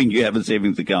I'm hoping you have a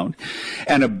savings account,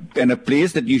 and a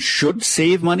place that you should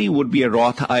save money would be a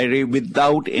Roth IRA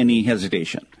without any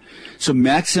hesitation. So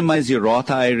maximize your Roth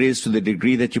IRAs to the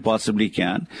degree that you possibly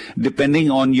can.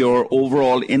 Depending on your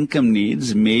overall income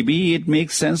needs, maybe it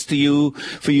makes sense to you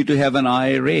for you to have an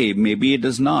IRA. Maybe it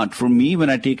does not. For me, when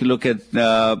I take a look at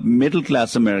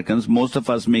middle-class Americans, most of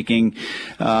us making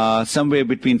somewhere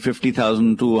between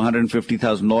 $50,000 to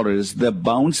 $150,000, the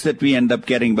bounce that we end up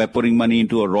getting by putting money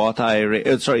into a Roth IRA,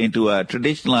 into a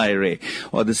traditional IRA,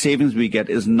 or the savings we get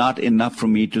is not enough for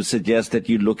me to suggest that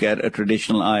you look at a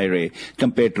traditional IRA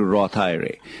compared to Roth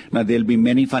IRA. Now, there'll be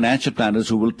many financial planners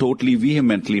who will totally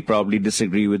vehemently probably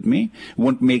disagree with me,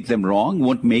 won't make them wrong,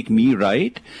 won't make me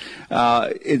right.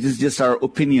 It is just our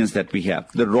opinions that we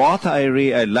have. The Roth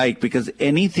IRA I like because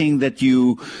anything that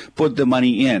you put the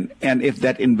money in, and if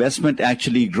that investment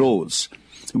actually grows,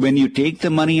 when you take the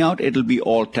money out, it'll be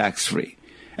all tax-free.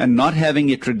 And not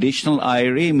having a traditional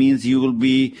IRA means you will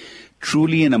be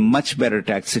truly in a much better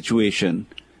tax situation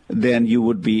than you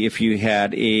would be if you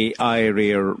had a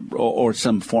IRA or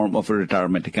some form of a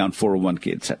retirement account,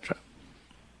 401k, etc.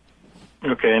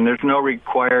 Okay, and there's no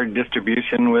required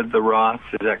distribution with the Roth,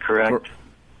 is that correct?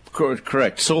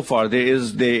 Correct. So far, there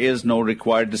is no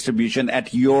required distribution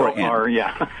at your end. So far,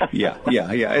 yeah.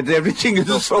 yeah. Everything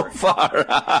is so far.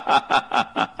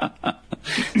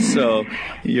 So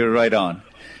you're right on.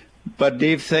 But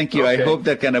Dave, thank you. Okay. I hope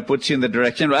that kind of puts you in the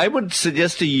direction. I would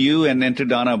suggest to you and to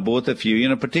Donna, both of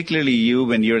you, particularly you,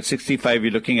 when you're 65,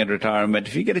 you're looking at retirement.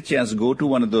 If you get a chance, go to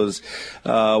one of those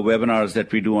webinars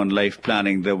that we do on life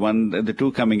planning. The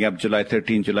two coming up, July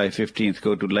 13th, July 15th.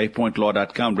 Go to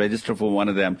lifepointlaw.com, register for one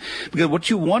of them. Because what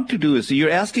you want to do is,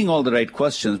 you're asking all the right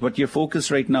questions, but your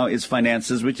focus right now is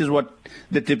finances, which is what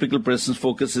the typical person's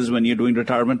focus is when you're doing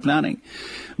retirement planning.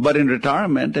 But in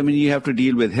retirement, you have to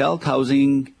deal with health,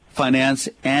 housing, finance,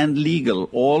 and legal,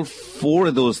 all four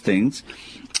of those things,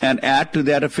 and add to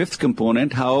that a fifth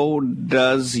component. How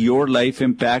does your life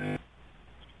impact?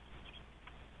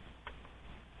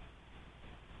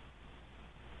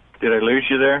 Did I lose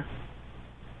you there?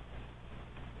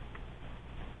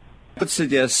 I would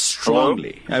suggest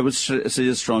strongly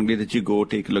that you go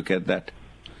take a look at that.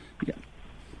 Yeah.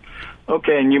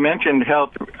 Okay, and you mentioned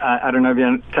health. I don't know if you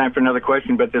have time for another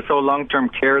question, but this whole long-term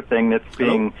care thing that's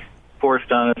being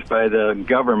forced on us by the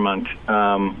government.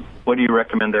 What do you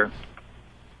recommend there?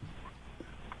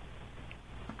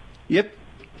 Yep.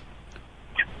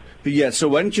 Yeah, so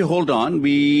why don't you hold on?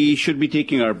 We should be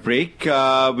taking our break.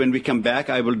 When we come back,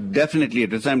 I will definitely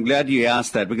address. I'm glad you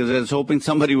asked that, because I was hoping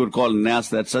somebody would call and ask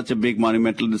that. Such a big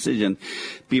monumental decision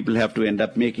people have to end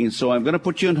up making. So I'm going to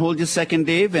put you on hold just a second,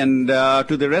 Dave. And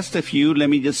to the rest of you,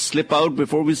 let me just slip out.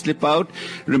 Before we slip out,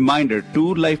 reminder,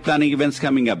 2 life planning events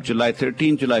coming up, July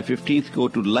 13th, July 15th. Go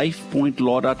to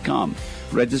lifepointlaw.com.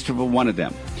 Register for one of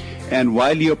them. And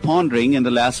while you're pondering in the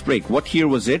last break, what year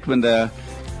was it when the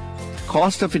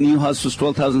cost of a new house was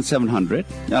 $12,700.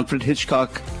 Alfred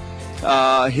Hitchcock,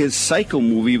 his Psycho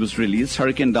movie was released.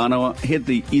 Hurricane Donna hit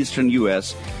the eastern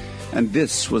U.S., and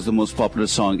this was the most popular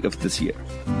song of this year.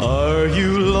 Are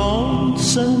you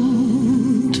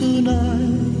lonesome tonight?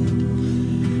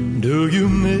 Do you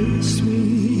miss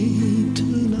me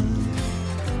tonight?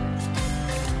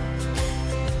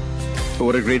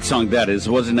 What a great song that is. It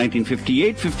was in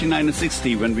 1958, 59, and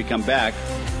 60. When we come back,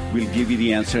 we'll give you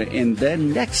the answer in the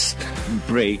next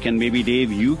break. And maybe,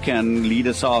 Dave, you can lead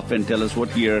us off and tell us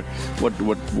what year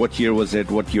was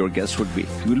it, what your guess would be.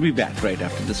 We'll be back right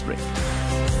after this break.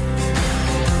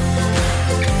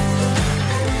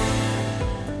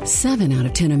 7 out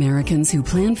of 10 Americans who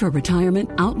plan for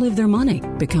retirement outlive their money,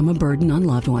 become a burden on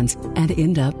loved ones, and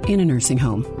end up in a nursing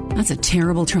home. That's a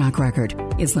terrible track record.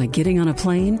 It's like getting on a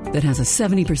plane that has a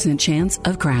 70% chance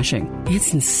of crashing.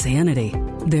 It's insanity.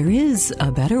 There is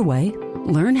a better way.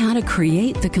 Learn how to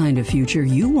create the kind of future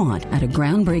you want at a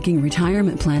groundbreaking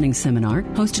retirement planning seminar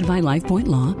hosted by LifePoint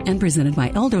Law and presented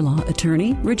by elder law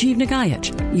attorney Rajiv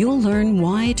Nagayach. You'll learn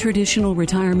why traditional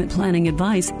retirement planning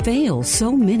advice fails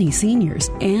so many seniors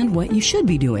and what you should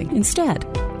be doing instead.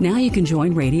 Now you can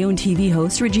join radio and TV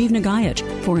host Rajiv Nagayach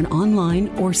for an online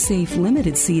or safe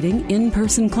limited seating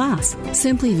in-person class.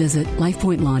 Simply visit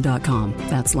lifepointlaw.com.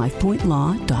 That's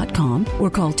lifepointlaw.com,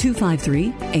 or call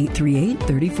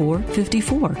 253-838-3454.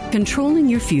 Controlling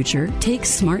your future takes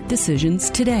smart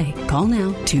decisions today. Call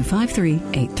now,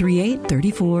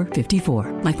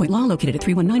 253-838-3454. LifePoint Law, located at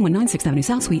 31919 6th Avenue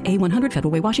South, Suite A100,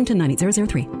 Federal Way, Washington,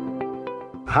 98003.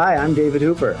 Hi, I'm David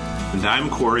Hooper. And I'm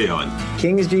Corey Owen.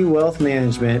 Kingsview Wealth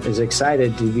Management is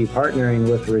excited to be partnering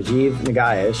with Rajiv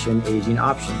Nagayach in Aging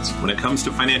Options. When it comes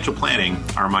to financial planning,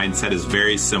 our mindset is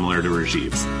very similar to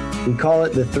Rajiv's. We call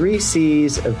it the 3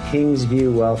 C's of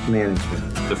Kingsview Wealth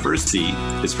Management. The first C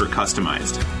is for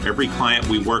customized. Every client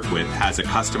we work with has a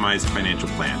customized financial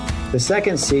plan. The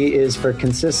second C is for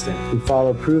consistent. We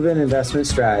follow proven investment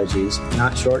strategies,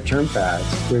 not short-term fads.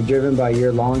 We're driven by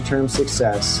your long-term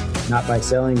success, not by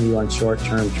selling you on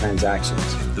short-term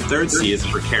transactions. The third C is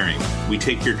for caring. We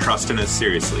take your trust in us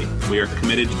seriously. We are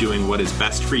committed to doing what is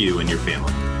best for you and your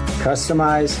family.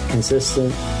 Customized,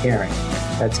 consistent, caring.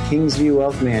 That's Kingsview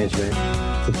Wealth Management.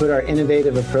 To put our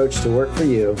innovative approach to work for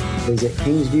you, visit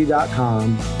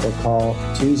kingsview.com or call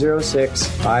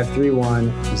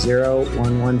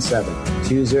 206-531-0117.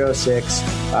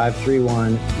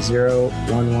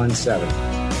 206-531-0117.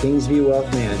 Kingsview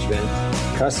Wealth Management.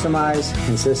 Customized,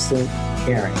 consistent,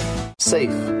 caring.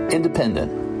 Safe,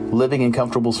 independent, living in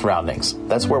comfortable surroundings.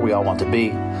 That's where we all want to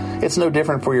be. It's no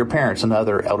different for your parents and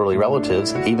other elderly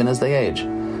relatives, even as they age.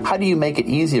 How do you make it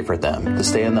easier for them to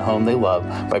stay in the home they love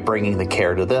by bringing the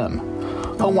care to them?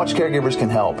 HomeWatch Caregivers can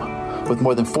help. With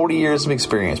more than 40 years of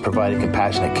experience providing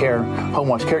compassionate care,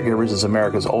 HomeWatch Caregivers is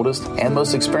America's oldest and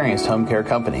most experienced home care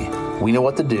company. We know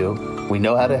what to do, we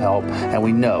know how to help, and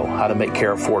we know how to make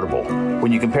care affordable.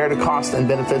 When you compare the costs and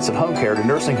benefits of home care to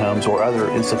nursing homes or other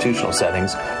institutional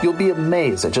settings, you'll be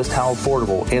amazed at just how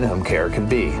affordable in-home care can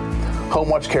be.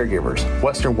 HomeWatch Caregivers,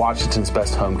 Western Washington's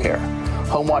best home care.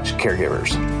 HomeWatch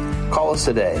Caregivers. Call us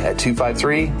today at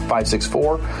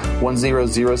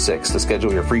 253-564-1006 to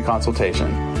schedule your free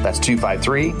consultation. That's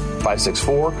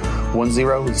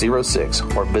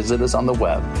 253-564-1006 or visit us on the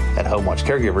web at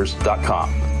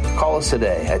homewatchcaregivers.com. Call us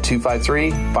today at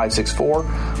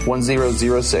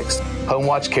 253-564-1006.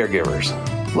 HomeWatch Caregivers.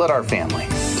 Let our family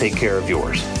take care of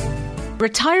yours.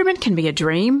 Retirement can be a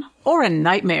dream or a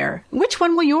nightmare. Which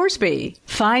one will yours be?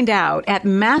 Find out at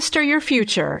Master Your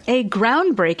Future, a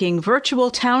groundbreaking virtual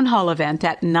town hall event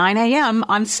at 9 a.m.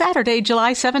 on Saturday,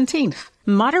 July 17th.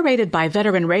 Moderated by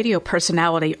veteran radio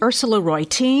personality Ursula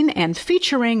Reutin and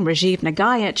featuring Rajiv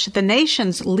Nagaich, the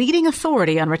nation's leading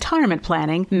authority on retirement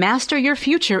planning, Master Your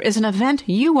Future is an event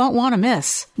you won't want to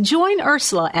miss. Join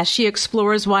Ursula as she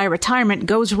explores why retirement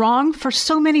goes wrong for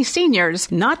so many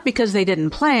seniors, not because they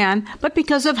didn't plan, but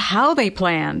because of how they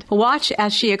planned. Watch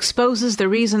as she exposes the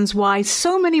reasons why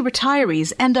so many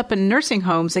retirees end up in nursing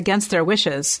homes against their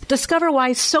wishes. Discover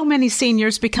why so many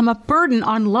seniors become a burden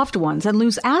on loved ones and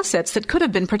lose assets that could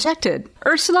have been protected.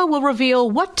 Ursula will reveal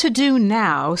what to do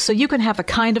now so you can have the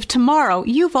kind of tomorrow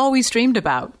you've always dreamed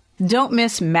about. Don't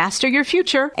miss Master Your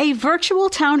Future, a virtual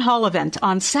town hall event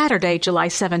on Saturday, July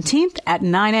 17th at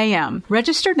 9 a.m.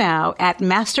 Register now at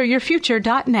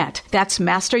masteryourfuture.net. That's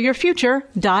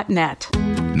masteryourfuture.net.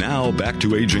 Now back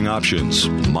to Aging Options.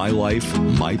 My life,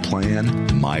 my plan,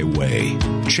 my way.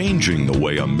 Changing the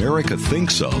way America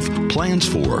thinks of, plans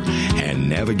for, and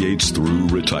navigates through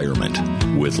retirement.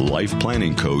 With life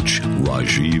planning coach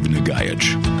Rajiv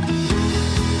Nagaich.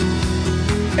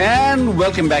 And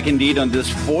welcome back indeed on this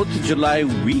 4th of July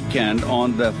weekend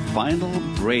on the final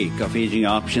break of Aging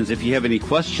Options. If you have any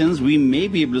questions, we may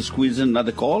be able to squeeze in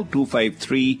another call,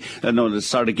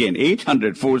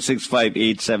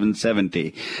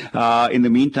 800-465-8770. In the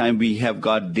meantime, we have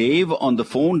got Dave on the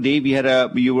phone. Dave, you had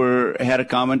a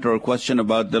comment or a question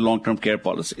about the long-term care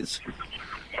policies.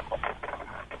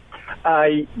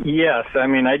 Yes. I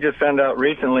mean, I just found out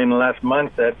recently in the last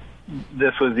month that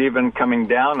this was even coming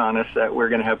down on us, that we're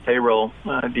going to have payroll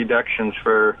deductions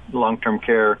for long-term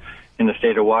care in the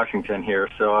state of Washington here.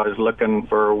 So I was looking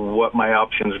for what my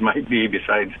options might be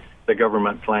besides the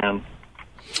government plan.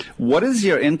 What is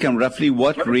your income roughly?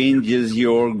 What range is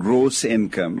your gross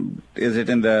income? Is it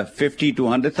in the 50 to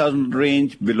 100,000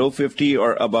 range, below 50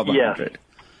 or above 100?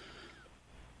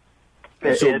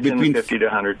 Yes. So it's in 50 to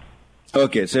 100.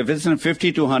 Okay, so if it's in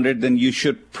 50 to 100, then you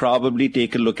should probably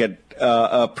take a look at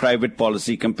a private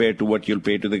policy compared to what you'll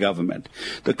pay to the government.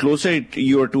 The closer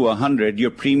you are to 100, your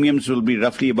premiums will be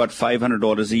roughly about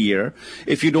 $500 a year.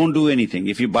 If you don't do anything,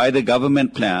 if you buy the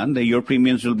government plan, then your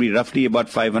premiums will be roughly about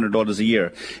 $500 a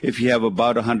year if you have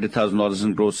about $100,000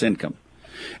 in gross income.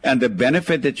 And the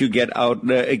benefit that you get out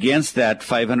against that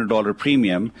 $500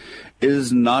 premium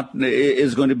is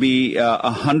going to be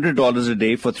 $100 a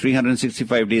day for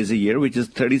 365 days a year, which is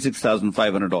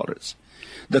 $36,500.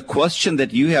 The question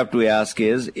that you have to ask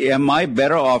is, am I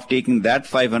better off taking that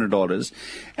 $500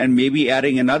 and maybe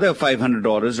adding another $500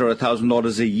 or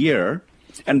 $1,000 a year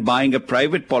and buying a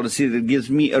private policy that gives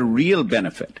me a real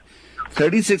benefit?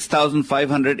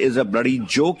 $36,500 is a bloody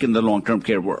joke in the long-term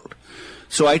care world.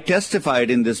 So I testified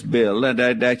in this bill, and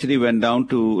I actually went down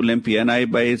to Olympia, and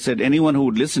I said, anyone who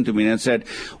would listen to me, and I said,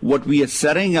 what we are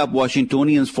setting up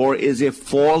Washingtonians for is a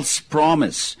false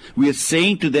promise. We are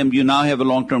saying to them, you now have a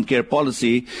long-term care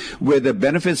policy where the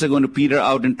benefits are going to peter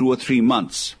out in 2 or 3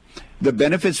 months. The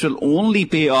benefits will only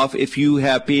pay off if you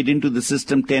have paid into the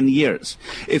system 10 years,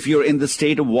 if you're in the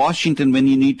state of Washington when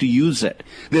you need to use it.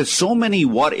 There's so many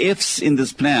what-ifs in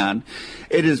this plan.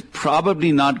 It is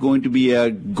probably not going to be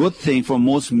a good thing for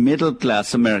most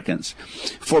middle-class Americans.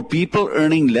 For people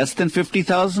earning less than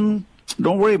 $50,000,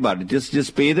 don't worry about it.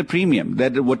 Just pay the premium.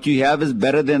 That what you have is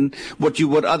better than what you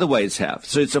would otherwise have.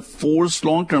 So it's a forced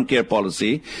long-term care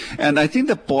policy. And I think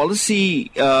the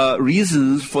policy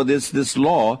reasons for this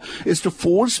law is to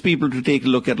force people to take a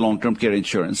look at long-term care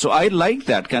insurance. So I like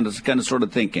that kind of sort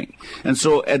of thinking. And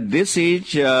so at this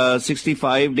age,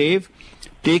 65, Dave,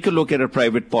 take a look at a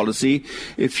private policy.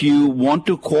 If you want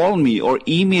to call me or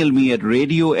email me at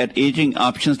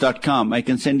radio@agingoptions.com, I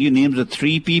can send you names of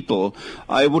 3 people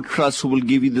I would trust who will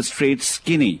give you the straight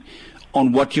skinny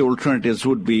on what your alternatives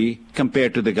would be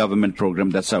compared to the government program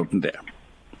that's out in there.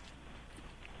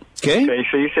 Okay. Okay,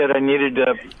 so you said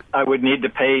I would need to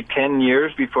pay 10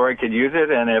 years before I could use it,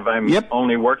 and if I'm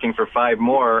only working for 5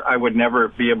 more, I would never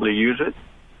be able to use it?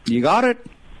 You got it.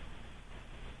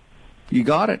 You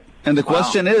got it. And the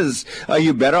question is, are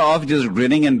you better off just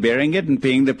grinning and bearing it and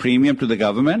paying the premium to the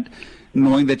government,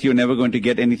 knowing that you're never going to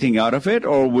get anything out of it?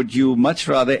 Or would you much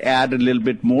rather add a little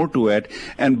bit more to it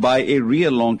and buy a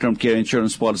real long-term care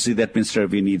insurance policy that Mr.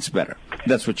 V needs better?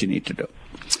 That's what you need to do.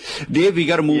 Dave, we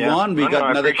got to move on. We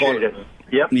got another call.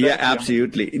 Yep. Yeah,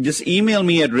 absolutely. Just email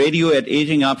me at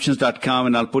radio@agingoptions.com,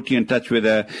 and I'll put you in touch with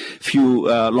a few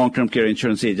long-term care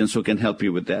insurance agents who can help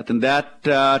you with that. And that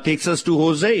takes us to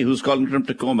Jose, who's calling from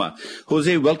Tacoma.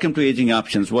 Jose, welcome to Aging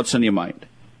Options. What's on your mind?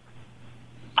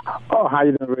 Oh, how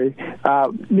you doing, Ray? I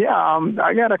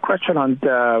got a question on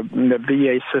the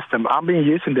VA system. I've been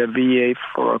using the VA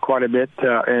for quite a bit,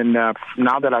 and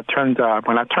now that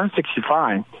when I turned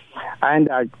 65, I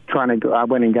ended up I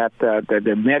went and got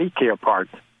the Medicare part,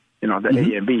 the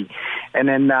A and B. And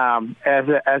then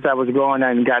as I was going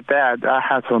and got that, I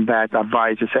had some bad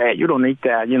advice to say, hey, you don't need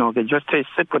that, just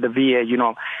stick with the VA,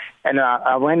 And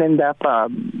I went and up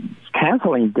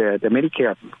canceling the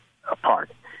Medicare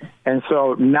part. And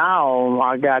so now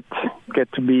I get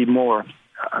to be more,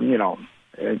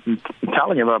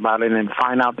 telling you about it and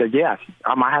find out that, yes,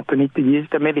 I might have to need to use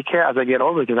the Medicare as I get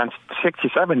older because I'm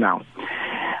 67 now.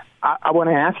 I want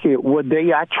to ask you, would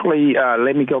they actually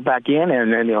let me go back in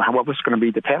and what was going to be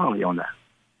the penalty on that?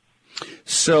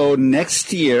 So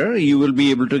next year, you will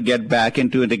be able to get back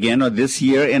into it again, or this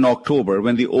year in October,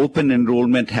 when the open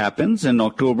enrollment happens. In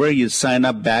October, you sign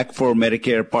up back for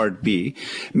Medicare Part B.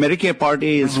 Medicare Part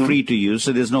A is free to use,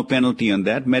 so there's no penalty on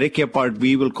that. Medicare Part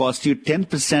B will cost you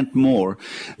 10% more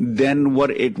than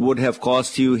what it would have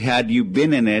cost you had you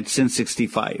been in it since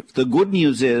 65. The good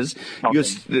news is,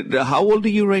 how old are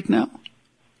you right now?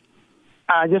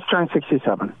 I just turned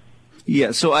 67.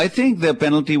 Yeah, so I think the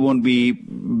penalty won't be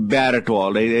bad at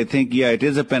all. I think, it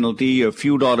is a penalty, a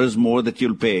few dollars more that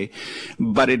you'll pay,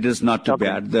 but it is not too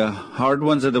bad. The hard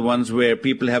ones are the ones where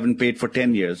people haven't paid for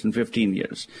 10 years and 15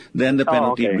 years. Then the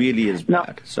penalty really is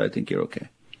bad. So I think you're okay.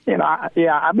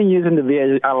 I've been using the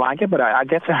VA. I like it, but I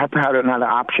guess I have to have another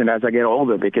option as I get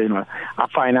older because, I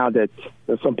find out that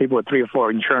some people with 3 or 4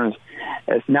 insurance,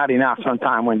 it's not enough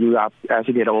sometimes as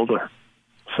you get older.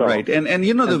 So, right. And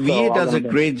the VA does a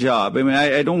great job. I mean,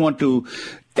 I don't want to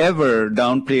ever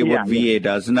downplay what VA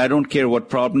does, and I don't care what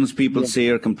problems people say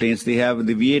or complaints they have.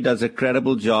 The VA does a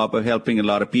credible job of helping a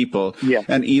lot of people.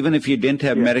 And even if you didn't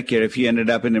have Medicare, if you ended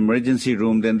up in an emergency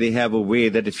room, then they have a way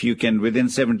that if you can, within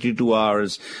 72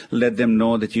 hours, let them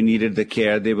know that you needed the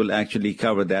care, they will actually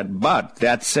cover that. But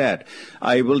that said,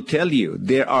 I will tell you,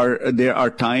 there are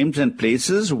times and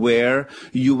places where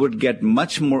you would get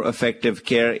much more effective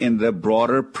care in the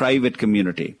broader private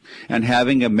community. And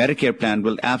having a Medicare plan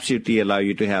will absolutely allow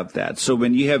you to have that. So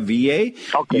when you have VA,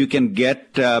 you can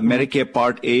get Medicare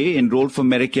Part A, enroll for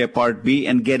Medicare Part B,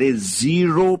 and get a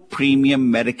 0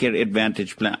 premium Medicare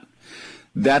Advantage plan.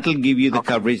 That'll give you the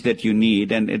coverage that you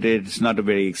need, and it's not a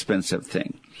very expensive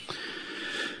thing.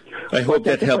 I hope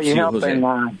that helps you, Jose.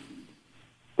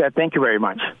 Thank you very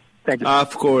much. Thank you.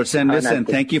 Of course. And listen,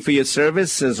 thank you for your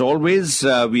service. As always,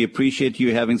 we appreciate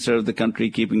you having served the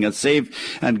country, keeping us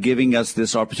safe, and giving us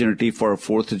this opportunity for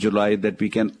 4th of July that we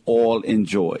can all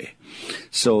enjoy.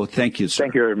 So thank you, sir.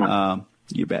 Thank you very much.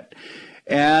 You bet.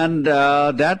 And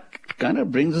that kind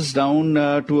of brings us down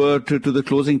to the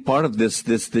closing part of this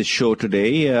show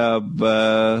today.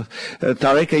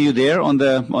 Tarek, are you there on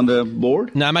the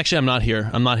board? No, I'm not here.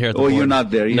 I'm not here at the board. You're not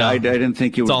there. No. I didn't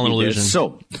think you would. It's all an illusion.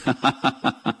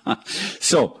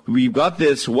 So we've got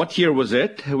this. What year was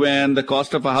it when the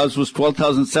cost of a house was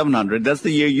 $12,700? That's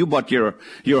the year you bought your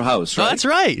house, right? Oh, that's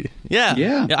right.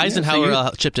 Yeah.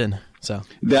 Eisenhower chipped in. So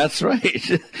that's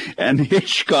right. And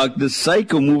Hitchcock, the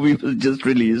Psycho movie, was just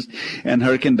released, and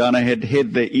Hurricane Donna had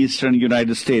hit the eastern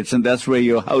United States, and that's where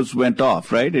your house went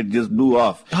off, right? It just blew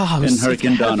off in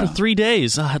Hurricane Donna for 3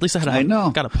 days. At least I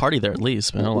got a party there at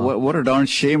least. What a darn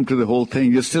shame to the whole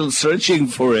thing. You're still searching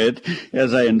for it,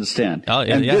 as I understand. Oh,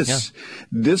 yeah, and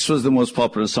this was the most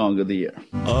popular song of the year.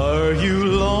 Are you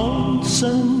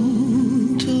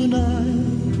lonesome tonight?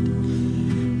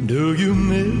 Do you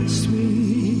miss me?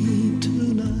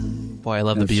 Boy, I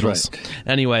love the Beatles. Right.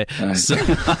 Anyway, so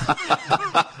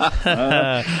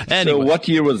what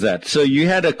year was that? So you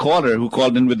had a caller who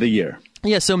called in with the year.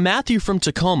 Yeah, so Matthew from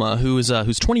Tacoma, who's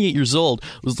 28 years old,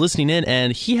 was listening in,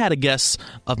 and he had a guess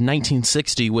of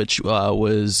 1960, which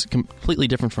was completely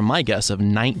different from my guess of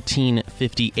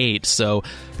 1958. So,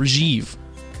 Rajiv,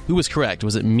 Who was correct?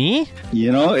 Was it me?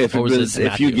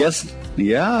 If you guessed,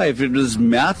 if it was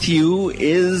Matthew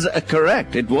is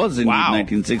correct. It was in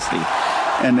 1960.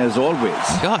 And as always.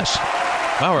 Gosh.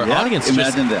 Wow, our audience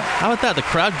imagine that. How about that? The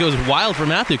crowd goes wild for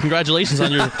Matthew. Congratulations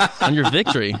on your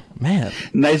victory. Man.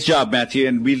 Nice job, Matthew,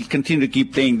 and we'll continue to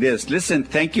keep playing this. Listen,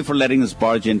 thank you for letting us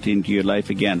barge into your life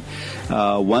again.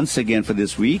 Once again for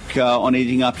this week on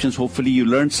Aging Options. Hopefully you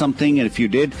learned something, and if you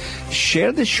did,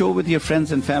 share the show with your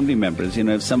friends and family members.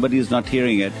 If somebody is not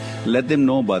hearing it, let them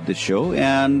know about the show,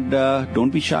 and don't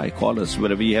be shy. Call us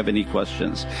whenever you have any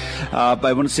questions. But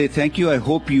I want to say thank you. I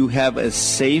hope you have a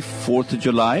safe 4th of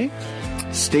July.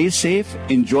 Stay safe,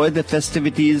 enjoy the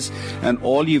festivities, and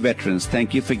all you veterans,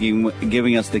 thank you for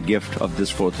giving us the gift of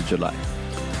this 4th of July.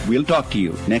 We'll talk to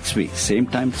you next week, same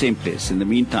time, same place. In the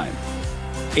meantime,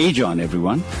 age on,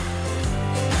 everyone.